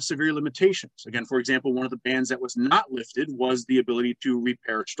period of severe limitations. Again, for example, one of the bans that was not lifted was the ability to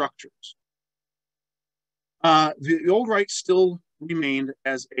repair structures. The old rite still remained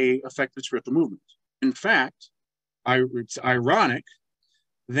as an effective spiritual movement. In fact, it's ironic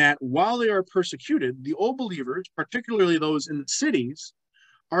that while they are persecuted, the old believers, particularly those in the cities,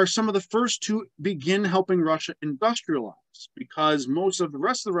 are some of the first to begin helping Russia industrialize, because most of the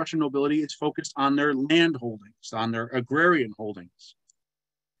rest of the Russian nobility is focused on their land holdings, on their agrarian holdings.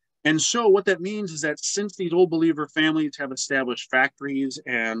 And so what that means is that since these old believer families have established factories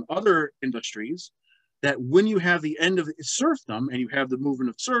and other industries, that when you have the end of serfdom and you have the movement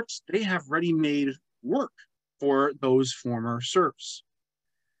of serfs, they have ready-made work for those former serfs,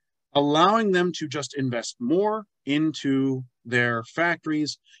 allowing them to just invest more into their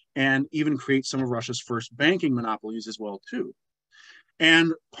factories and even create some of Russia's first banking monopolies as well, too.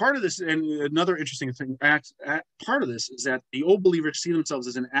 And part of this, and another interesting thing, part of this is that the old believers see themselves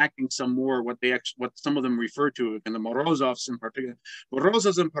as enacting some more what some of them refer to, and the Morozovs in particular.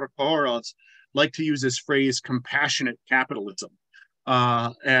 Morozovs and Prokorovs like to use this phrase "compassionate capitalism"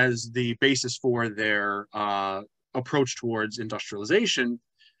 as the basis for their approach towards industrialization.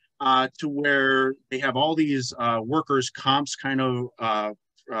 To where they have all these workers' comps kind of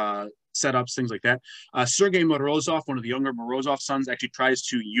setups, things like that. Sergei Morozov, one of the younger Morozov sons, actually tries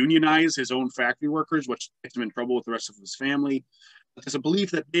to unionize his own factory workers, which gets him in trouble with the rest of his family. There's a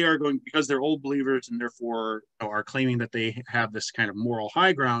belief that they are going, because they're old believers and therefore are claiming that they have this kind of moral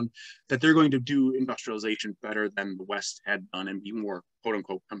high ground, that they're going to do industrialization better than the West had done and be more, quote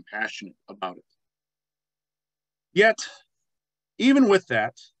unquote, compassionate about it. Yet, Even with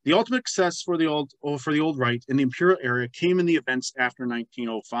that, the ultimate success for the old rite in the Imperial era came in the events after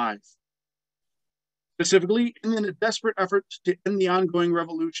 1905. Specifically, in a desperate effort to end the ongoing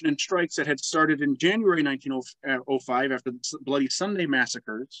revolution and strikes that had started in January 1905 after the Bloody Sunday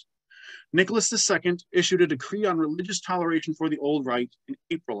massacres, Nicholas II issued a decree on religious toleration for the old rite in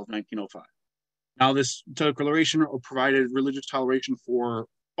April of 1905. Now, this declaration provided religious toleration for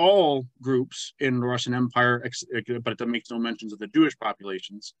all groups in the Russian Empire, but it makes no mentions of the Jewish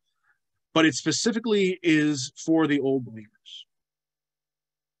populations. But it specifically is for the old believers.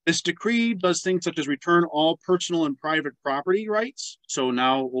 This decree does things such as return all personal and private property rights. So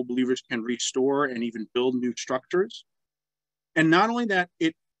now old believers can restore and even build new structures. And not only that,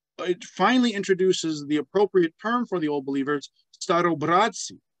 it finally introduces the appropriate term for the old believers,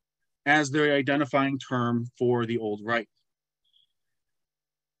 staroobriadtsy, as their identifying term for the old rite.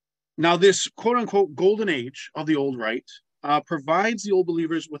 Now, this quote-unquote golden age of the old rite provides the old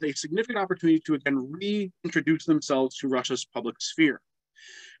believers with a significant opportunity to again reintroduce themselves to Russia's public sphere.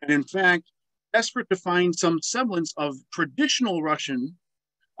 And in fact, desperate to find some semblance of traditional Russian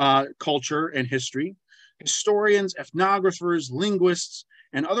culture and history, historians, ethnographers, linguists,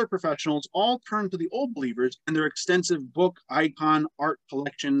 and other professionals all turn to the old believers and their extensive book, icon, art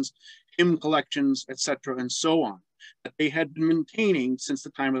collections, hymn collections, etc., and so on, that they had been maintaining since the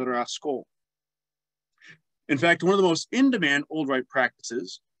time of the raskol. In fact, one of the most in-demand old rite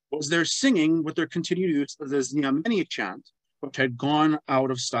practices was their singing with their continued use of the znamenie chant, which had gone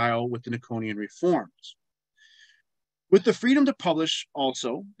out of style with the Nikonian reforms. With the freedom to publish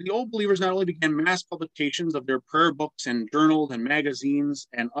also, the old believers not only began mass publications of their prayer books and journals and magazines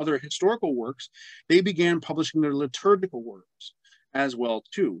and other historical works, they began publishing their liturgical works as well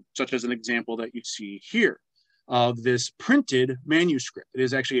too, such as an example that you see here of this printed manuscript. It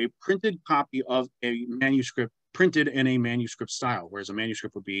is actually a printed copy of a manuscript printed in a manuscript style, whereas a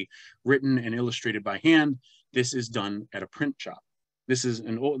manuscript would be written and illustrated by hand. This is done at a print shop. This is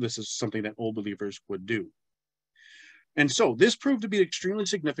something that old believers would do. And so this proved to be extremely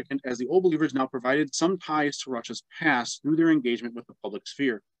significant as the old believers now provided some ties to Russia's past through their engagement with the public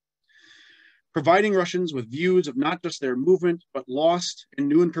sphere, providing Russians with views of not just their movement, but lost and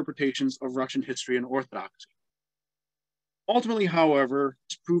new interpretations of Russian history and orthodoxy. Ultimately, however,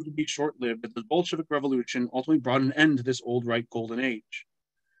 this proved to be short-lived as the Bolshevik Revolution ultimately brought an end to this old rite golden age.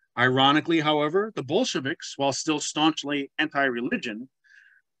 Ironically, however, the Bolsheviks, while still staunchly anti-religion,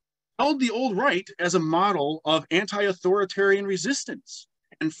 held the old rite as a model of anti-authoritarian resistance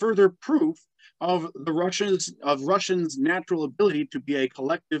and further proof of Russians' natural ability to be a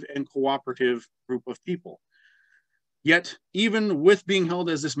collective and cooperative group of people. Yet, even with being held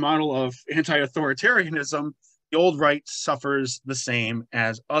as this model of anti-authoritarianism, the old rite suffers the same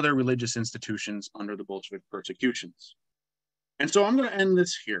as other religious institutions under the Bolshevik persecutions. And so I'm going to end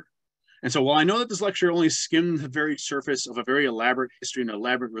this here. And so while I know that this lecture only skimmed the very surface of a very elaborate history and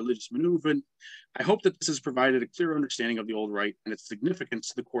elaborate religious movement, I hope that this has provided a clear understanding of the old rite and its significance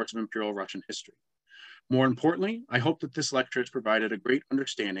to the course of Imperial Russian history. More importantly, I hope that this lecture has provided a great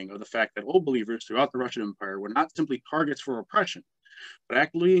understanding of the fact that old believers throughout the Russian Empire were not simply targets for oppression, but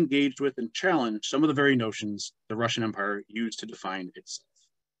actively engaged with and challenged some of the very notions the Russian Empire used to define itself.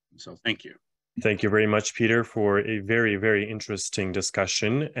 So thank you. Thank you very much, Peter, for a very, very interesting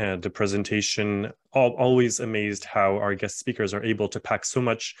discussion and the presentation. Always amazed how our guest speakers are able to pack so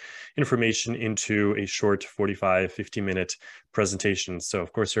much information into a short 45, 50-minute presentation. So,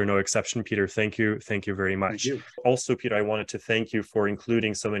 of course, you're no exception, Peter. Thank you. Thank you very much. Thank you. Also, Peter, I wanted to thank you for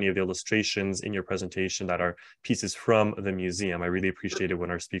including so many of the illustrations in your presentation that are pieces from the museum. I really appreciate it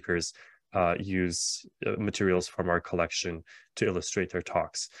when our speakers use materials from our collection to illustrate their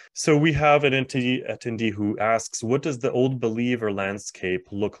talks. So we have an attendee who asks, what does the old believer landscape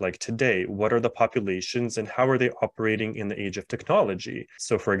look like today? What are the populations and how are they operating in the age of technology?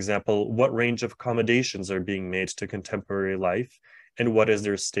 So for example, what range of accommodations are being made to contemporary life and what is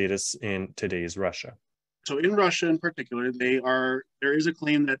their status in today's Russia? So in Russia in particular, there is a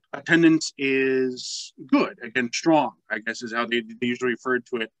claim that attendance is good, again, strong, I guess is how they usually refer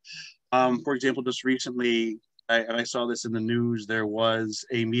to it. For example, just recently, I saw this in the news, there was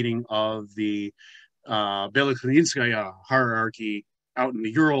a meeting of the Belokrinskaya hierarchy out in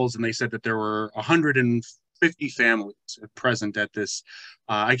the Urals, and they said that there were 150 families present at this.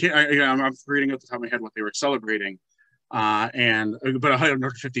 I'm forgetting off the top of my head what they were celebrating. But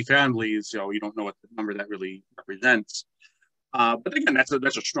 150 families, you don't know what the number that really represents. But again, that's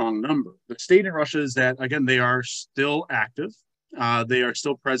a strong number. The state in Russia is that, again, they are still active. They are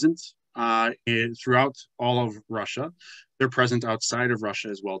still present throughout all of Russia. They're present outside of Russia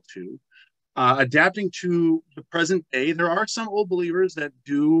as well, too. Adapting to the present day, there are some old believers that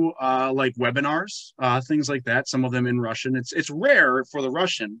do like webinars, things like that. Some of them in Russian. It's rare for the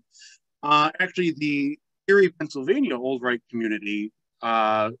Russian. Actually, the Erie, Pennsylvania Old Rite community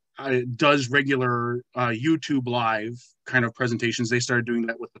does regular YouTube live kind of presentations. They started doing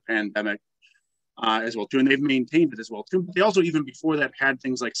that with the pandemic as well too, and they've maintained it as well too. But they also, even before that, had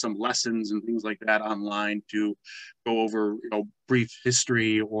things like some lessons and things like that online to go over, brief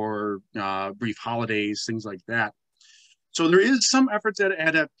history or brief holidays, things like that. So there is some efforts at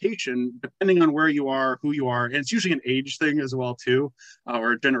adaptation, depending on where you are, who you are, and it's usually an age thing as well too,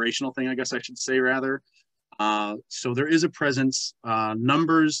 or a generational thing, I guess I should say rather. So there is a presence.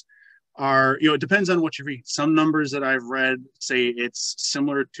 Numbers are, it depends on what you read. Some numbers that I've read say it's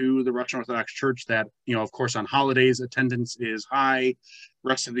similar to the Russian Orthodox Church that, of course, on holidays, attendance is high.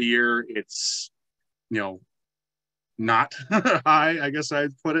 Rest of the year, it's, not high, I guess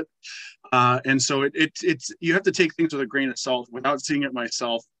I'd put it. And so it's you have to take things with a grain of salt. Without seeing it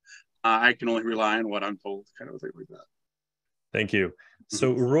myself, I can only rely on what I'm told, kind of a thing like that. Thank you.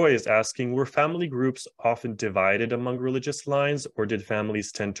 So Roy is asking, were family groups often divided among religious lines, or did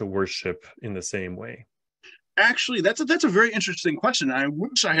families tend to worship in the same way? Actually, that's a very interesting question. I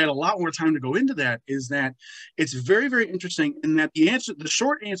wish I had a lot more time to go into that. Is that it's very, very interesting in that the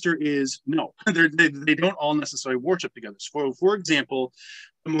short answer is no. They don't all necessarily worship together. So for example,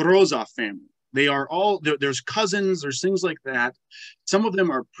 the Morozov family. They are all, there's cousins, there's things like that. Some of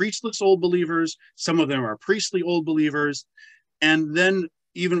them are priestless old believers. Some of them are priestly old believers. And then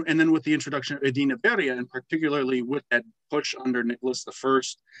with the introduction of Edinaveria, and particularly with that push under Nicholas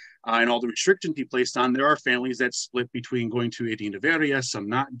I and all the restrictions he placed on, there are families that split between going to Edinaveria, some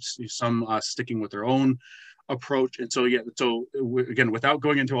not, some sticking with their own approach. And so, again, without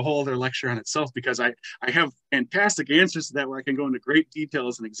going into a whole other lecture on itself, because I have fantastic answers to that where I can go into great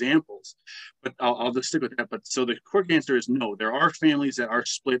details and examples, but I'll just stick with that. But so the quick answer is no, there are families that are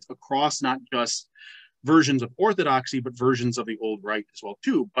split across not just versions of Orthodoxy, but versions of the Old Rite as well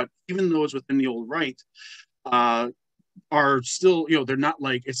too. But even those within the Old Rite are still, they're not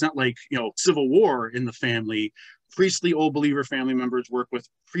like, it's not like, civil war in the family. Priestly old believer family members work with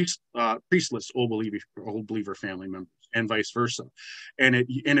priestless old believer family members, and vice versa, and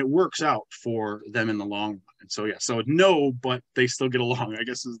it works out for them in the long run. And so so no, but they still get along, I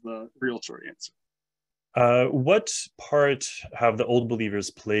guess, is the real short answer. What part have the old believers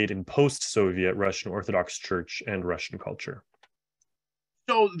played in post-Soviet Russian Orthodox Church and Russian culture?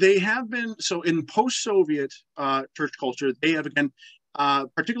 So they have been, in post-Soviet church culture, they have, again,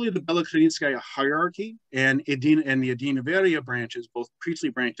 particularly the Belokrinskaya hierarchy and the Edinaveria branches, both priestly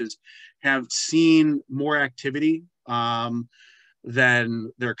branches, have seen more activity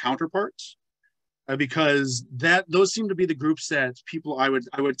than their counterparts. Because those seem to be the groups that people I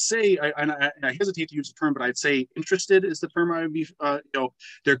would say, and I hesitate to use the term, but I'd say interested is the term I would be,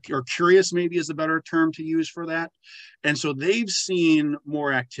 or curious maybe is the better term to use for that. And so they've seen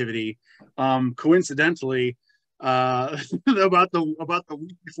more activity. Coincidentally, about the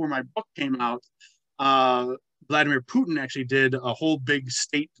week before my book came out, Vladimir Putin actually did a whole big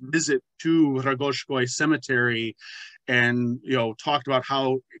state visit to Ragoshkoy Cemetery, and talked about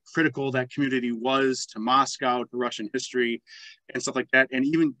how critical that community was to Moscow, to Russian history, and stuff like that, and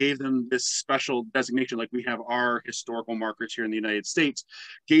even gave them this special designation, like we have our historical markers here in the United States,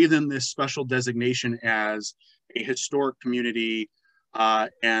 gave them this special designation as a historic community,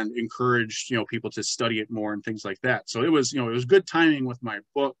 and encouraged people to study it more and things like that. So it was good timing with my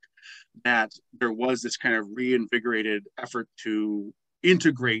book that there was this kind of reinvigorated effort to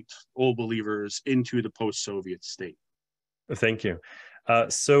integrate old believers into the post-Soviet state. Thank you.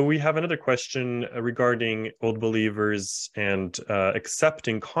 So we have another question regarding old believers and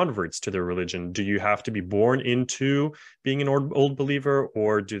accepting converts to their religion. Do you have to be born into being an old believer,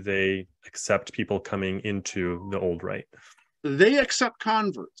 or do they accept people coming into the old rite? They accept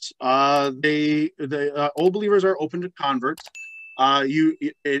converts. The old believers are open to converts.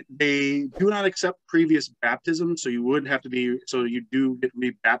 They do not accept previous baptism, so you do get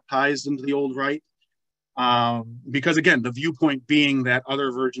rebaptized into the old rite. Because again, the viewpoint being that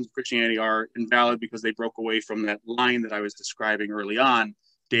other versions of Christianity are invalid because they broke away from that line that I was describing early on,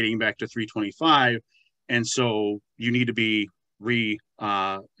 dating back to 325, and so you need to be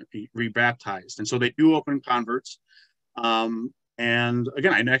rebaptized. And so they do open converts. And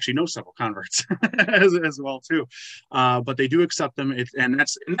again, I actually know several converts as well too, but they do accept them. And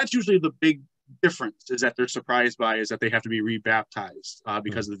that's usually the big difference, is that they're surprised by is that they have to be rebaptized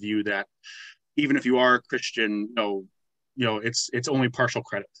because of the view that even if you are a Christian, it's only partial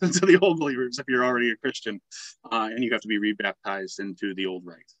credit to the old believers if you're already a Christian, and you have to be rebaptized into the old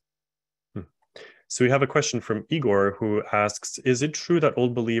rite. So we have a question from Igor who asks, is it true that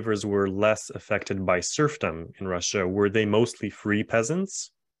old believers were less affected by serfdom in Russia? Were they mostly free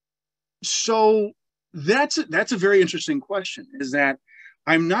peasants? So that's a very interesting question, is that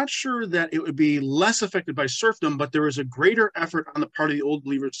I'm not sure that it would be less affected by serfdom, but there was a greater effort on the part of the old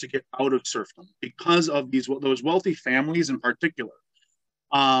believers to get out of serfdom because of those wealthy families in particular.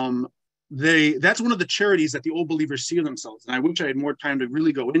 That's one of the charities that the old believers see of themselves. And I wish I had more time to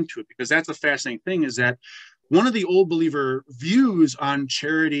really go into it, because that's a fascinating thing, is that one of the old believer views on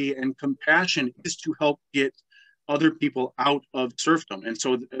charity and compassion is to help get other people out of serfdom. And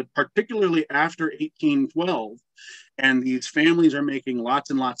so particularly after 1812, and these families are making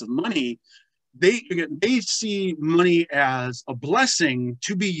lots and lots of money, they see money as a blessing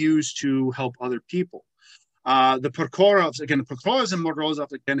to be used to help other people. The Prokorovs and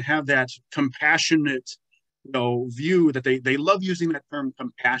Morozovs again have that compassionate, view that they love using that term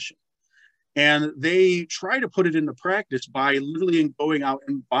compassion. And they try to put it into practice by literally going out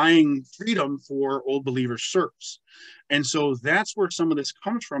and buying freedom for old believer serfs. And so that's where some of this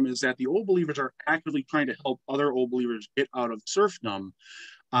comes from, is that the old believers are actively trying to help other old believers get out of serfdom,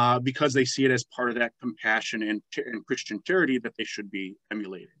 because they see it as part of that compassion and Christian charity that they should be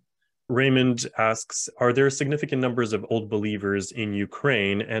emulating. Raymond asks, are there significant numbers of old believers in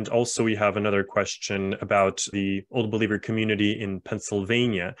Ukraine? And also we have another question about the old believer community in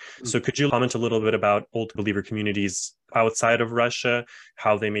Pennsylvania. So could you comment a little bit about old believer communities outside of Russia,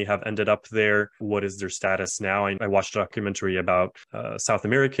 how they may have ended up there? What is their status now? I watched a documentary about South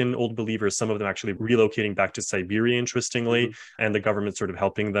American old believers, some of them actually relocating back to Siberia, interestingly, and the government sort of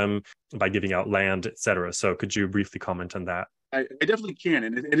helping them by giving out land, etc. So could you briefly comment on that? I definitely can,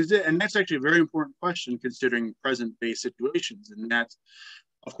 and that's actually a very important question considering present-day situations. And that,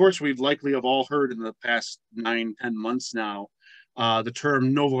 of course, we've likely have all heard in the past 9-10 months now, the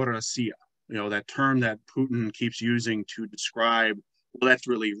term Novorossiya. That term that Putin keeps using to describe, well, that's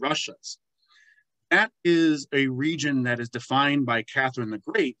really Russia's. That is a region that is defined by Catherine the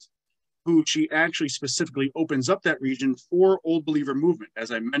Great, who she actually specifically opens up that region for old believer movement.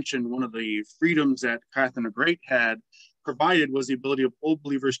 As I mentioned, one of the freedoms that Catherine the Great had provided was the ability of old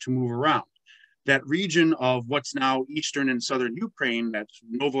believers to move around. That region of what's now eastern and southern Ukraine, that's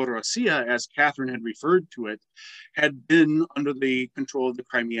Novorossiya, as Catherine had referred to it, had been under the control of the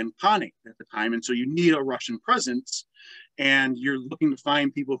Crimean Khanate at the time. And so you need a Russian presence, and you're looking to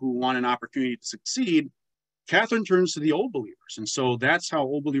find people who want an opportunity to succeed. Catherine turns to the old believers. And so that's how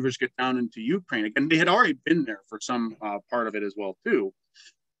old believers get down into Ukraine. Again, they had already been there for some part of it as well, too.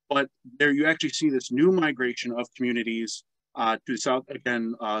 But there you actually see this new migration of communities to the south.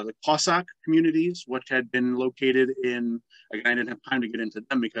 Again, the Cossack communities, which had been located in, again, I didn't have time to get into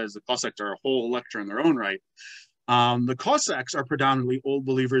them because the Cossacks are a whole lecture in their own right. The Cossacks are predominantly old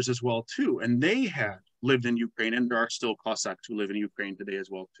believers as well, too. And they had lived in Ukraine, and there are still Cossacks who live in Ukraine today as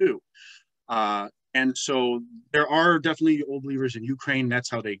well, too. And so there are definitely old believers in Ukraine. That's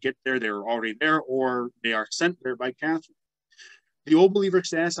how they get there. They're already there, or they are sent there by Catherine. The old believer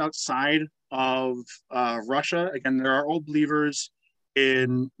status outside of Russia, again, there are old believers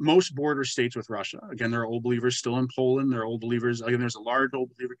in most border states with Russia. Again, there are old believers still in Poland. There are old believers, again, there's a large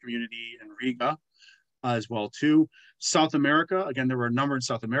old believer community in Riga as well, too. South America, again, there were a number in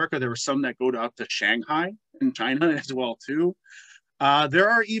South America. There were some that go up to Shanghai in China as well, too. There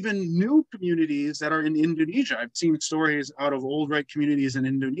are even new communities that are in Indonesia. I've seen stories out of old rite communities in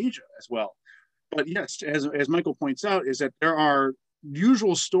Indonesia as well. But yes, as Michael points out, is that there are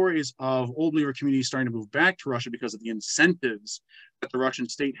usual stories of old believer communities starting to move back to Russia because of the incentives that the Russian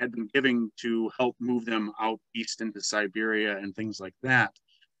state had been giving to help move them out east into Siberia and things like that,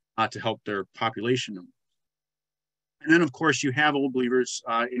 to help their population. And then, of course, you have old believers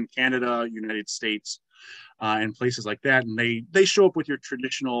in Canada, United States, and places like that, and they show up with your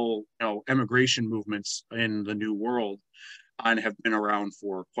traditional, emigration movements in the New World, and have been around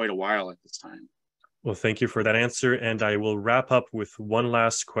for quite a while at this time. Well, thank you for that answer. And I will wrap up with one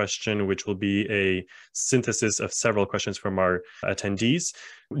last question, which will be a synthesis of several questions from our attendees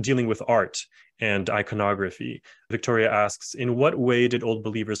dealing with art and iconography. Victoria asks, in what way did old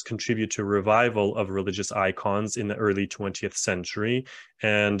believers contribute to a revival of religious icons in the early 20th century?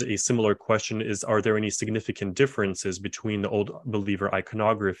 And a similar question is, are there any significant differences between the old believer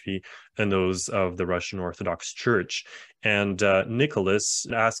iconography and those of the Russian Orthodox Church? And Nicholas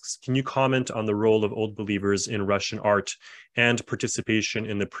asks, can you comment on the role of old believers in Russian art and participation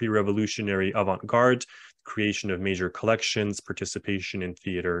in the pre-revolutionary avant-garde, creation of major collections, participation in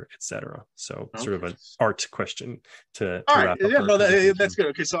theater, etc. So sort of an art question to wrap up. Yeah, no, that's good.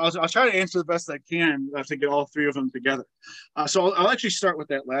 Okay, so I'll try to answer the best I can to get all three of them together. So I'll actually start with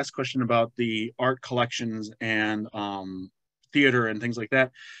that last question about the art collections and theater and things like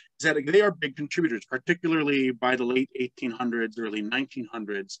that. Is that they are big contributors, particularly by the late 1800s, early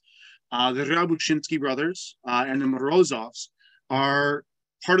 1900s. The Ryabushinsky brothers and the Morozovs are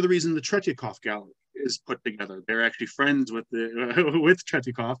part of the reason the Tretyakov Gallery is put together. They're actually friends with with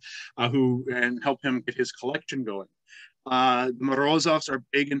Tretyakov, who and help him get his collection going. The Morozovs are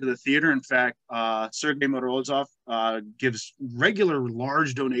big into the theater. In fact, Sergei Morozov gives regular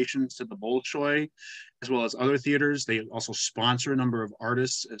large donations to the Bolshoi, as well as other theaters. They also sponsor a number of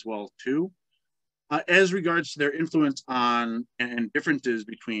artists as well too. As regards to their influence on and differences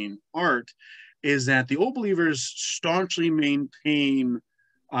between art, is that the Old Believers staunchly maintain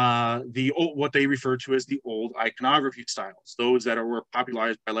what they refer to as the old iconography styles, those that were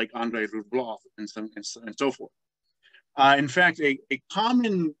popularized by like Andrei Rublev and so forth. In fact, a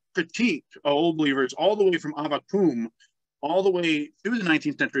common critique of Old Believers all the way from Avakum all the way through the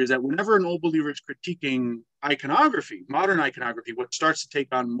 19th century is that whenever an Old Believer is critiquing iconography, modern iconography, what starts to take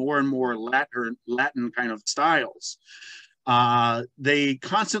on more and more Latin kind of styles, they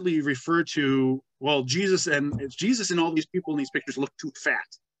constantly refer to, well, Jesus and all these people in these pictures look too fat.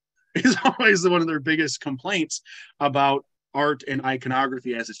 Is always one of their biggest complaints about art and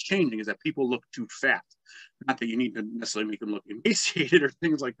iconography as it's changing, is that people look too fat. Not that you need to necessarily make them look emaciated or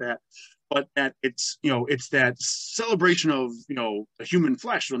things like that, but that it's that celebration of the human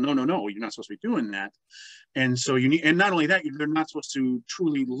flesh. Well, no, you're not supposed to be doing that. And so and not only that, you're not supposed to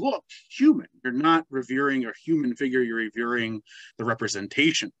truly look human. You're not revering a human figure. You're revering the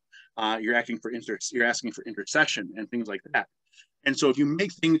representation. You're asking for intercession and things like that. And so if you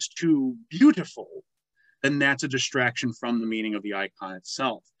make things too beautiful, then that's a distraction from the meaning of the icon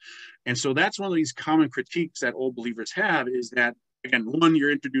itself. And so that's one of these common critiques that Old Believers have, is that, again, one,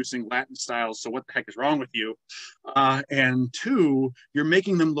 you're introducing Latin styles, so what the heck is wrong with you? And two, you're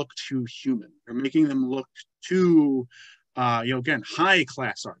making them look too human. You're making them look too, again,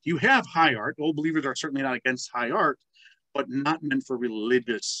 high-class art. You have high art. Old Believers are certainly not against high art, but not meant for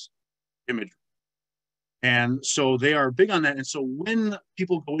religious imagery. And so they are big on that. And so when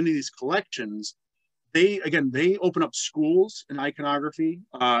people go into these collections, they open up schools in iconography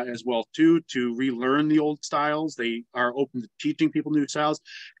as well too, to relearn the old styles. They are open to teaching people new styles.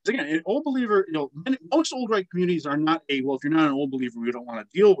 Because again, an Old Believer, most Old Rite communities are not if you're not an Old Believer, we don't want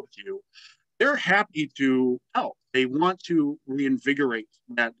to deal with you. They're happy to help. They want to reinvigorate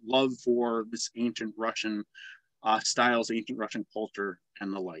that love for this ancient Russian styles, ancient Russian culture,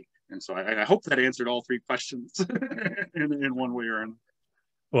 and the like. And so I hope that answered all three questions in one way or another.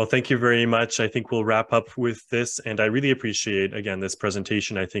 Well, thank you very much. I think we'll wrap up with this. And I really appreciate, again, this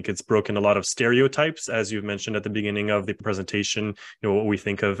presentation. I think it's broken a lot of stereotypes, as you've mentioned at the beginning of the presentation, what we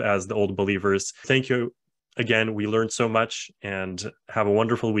think of as the Old Believers. Thank you again. We learned so much, and have a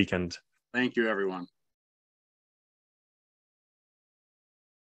wonderful weekend. Thank you, everyone.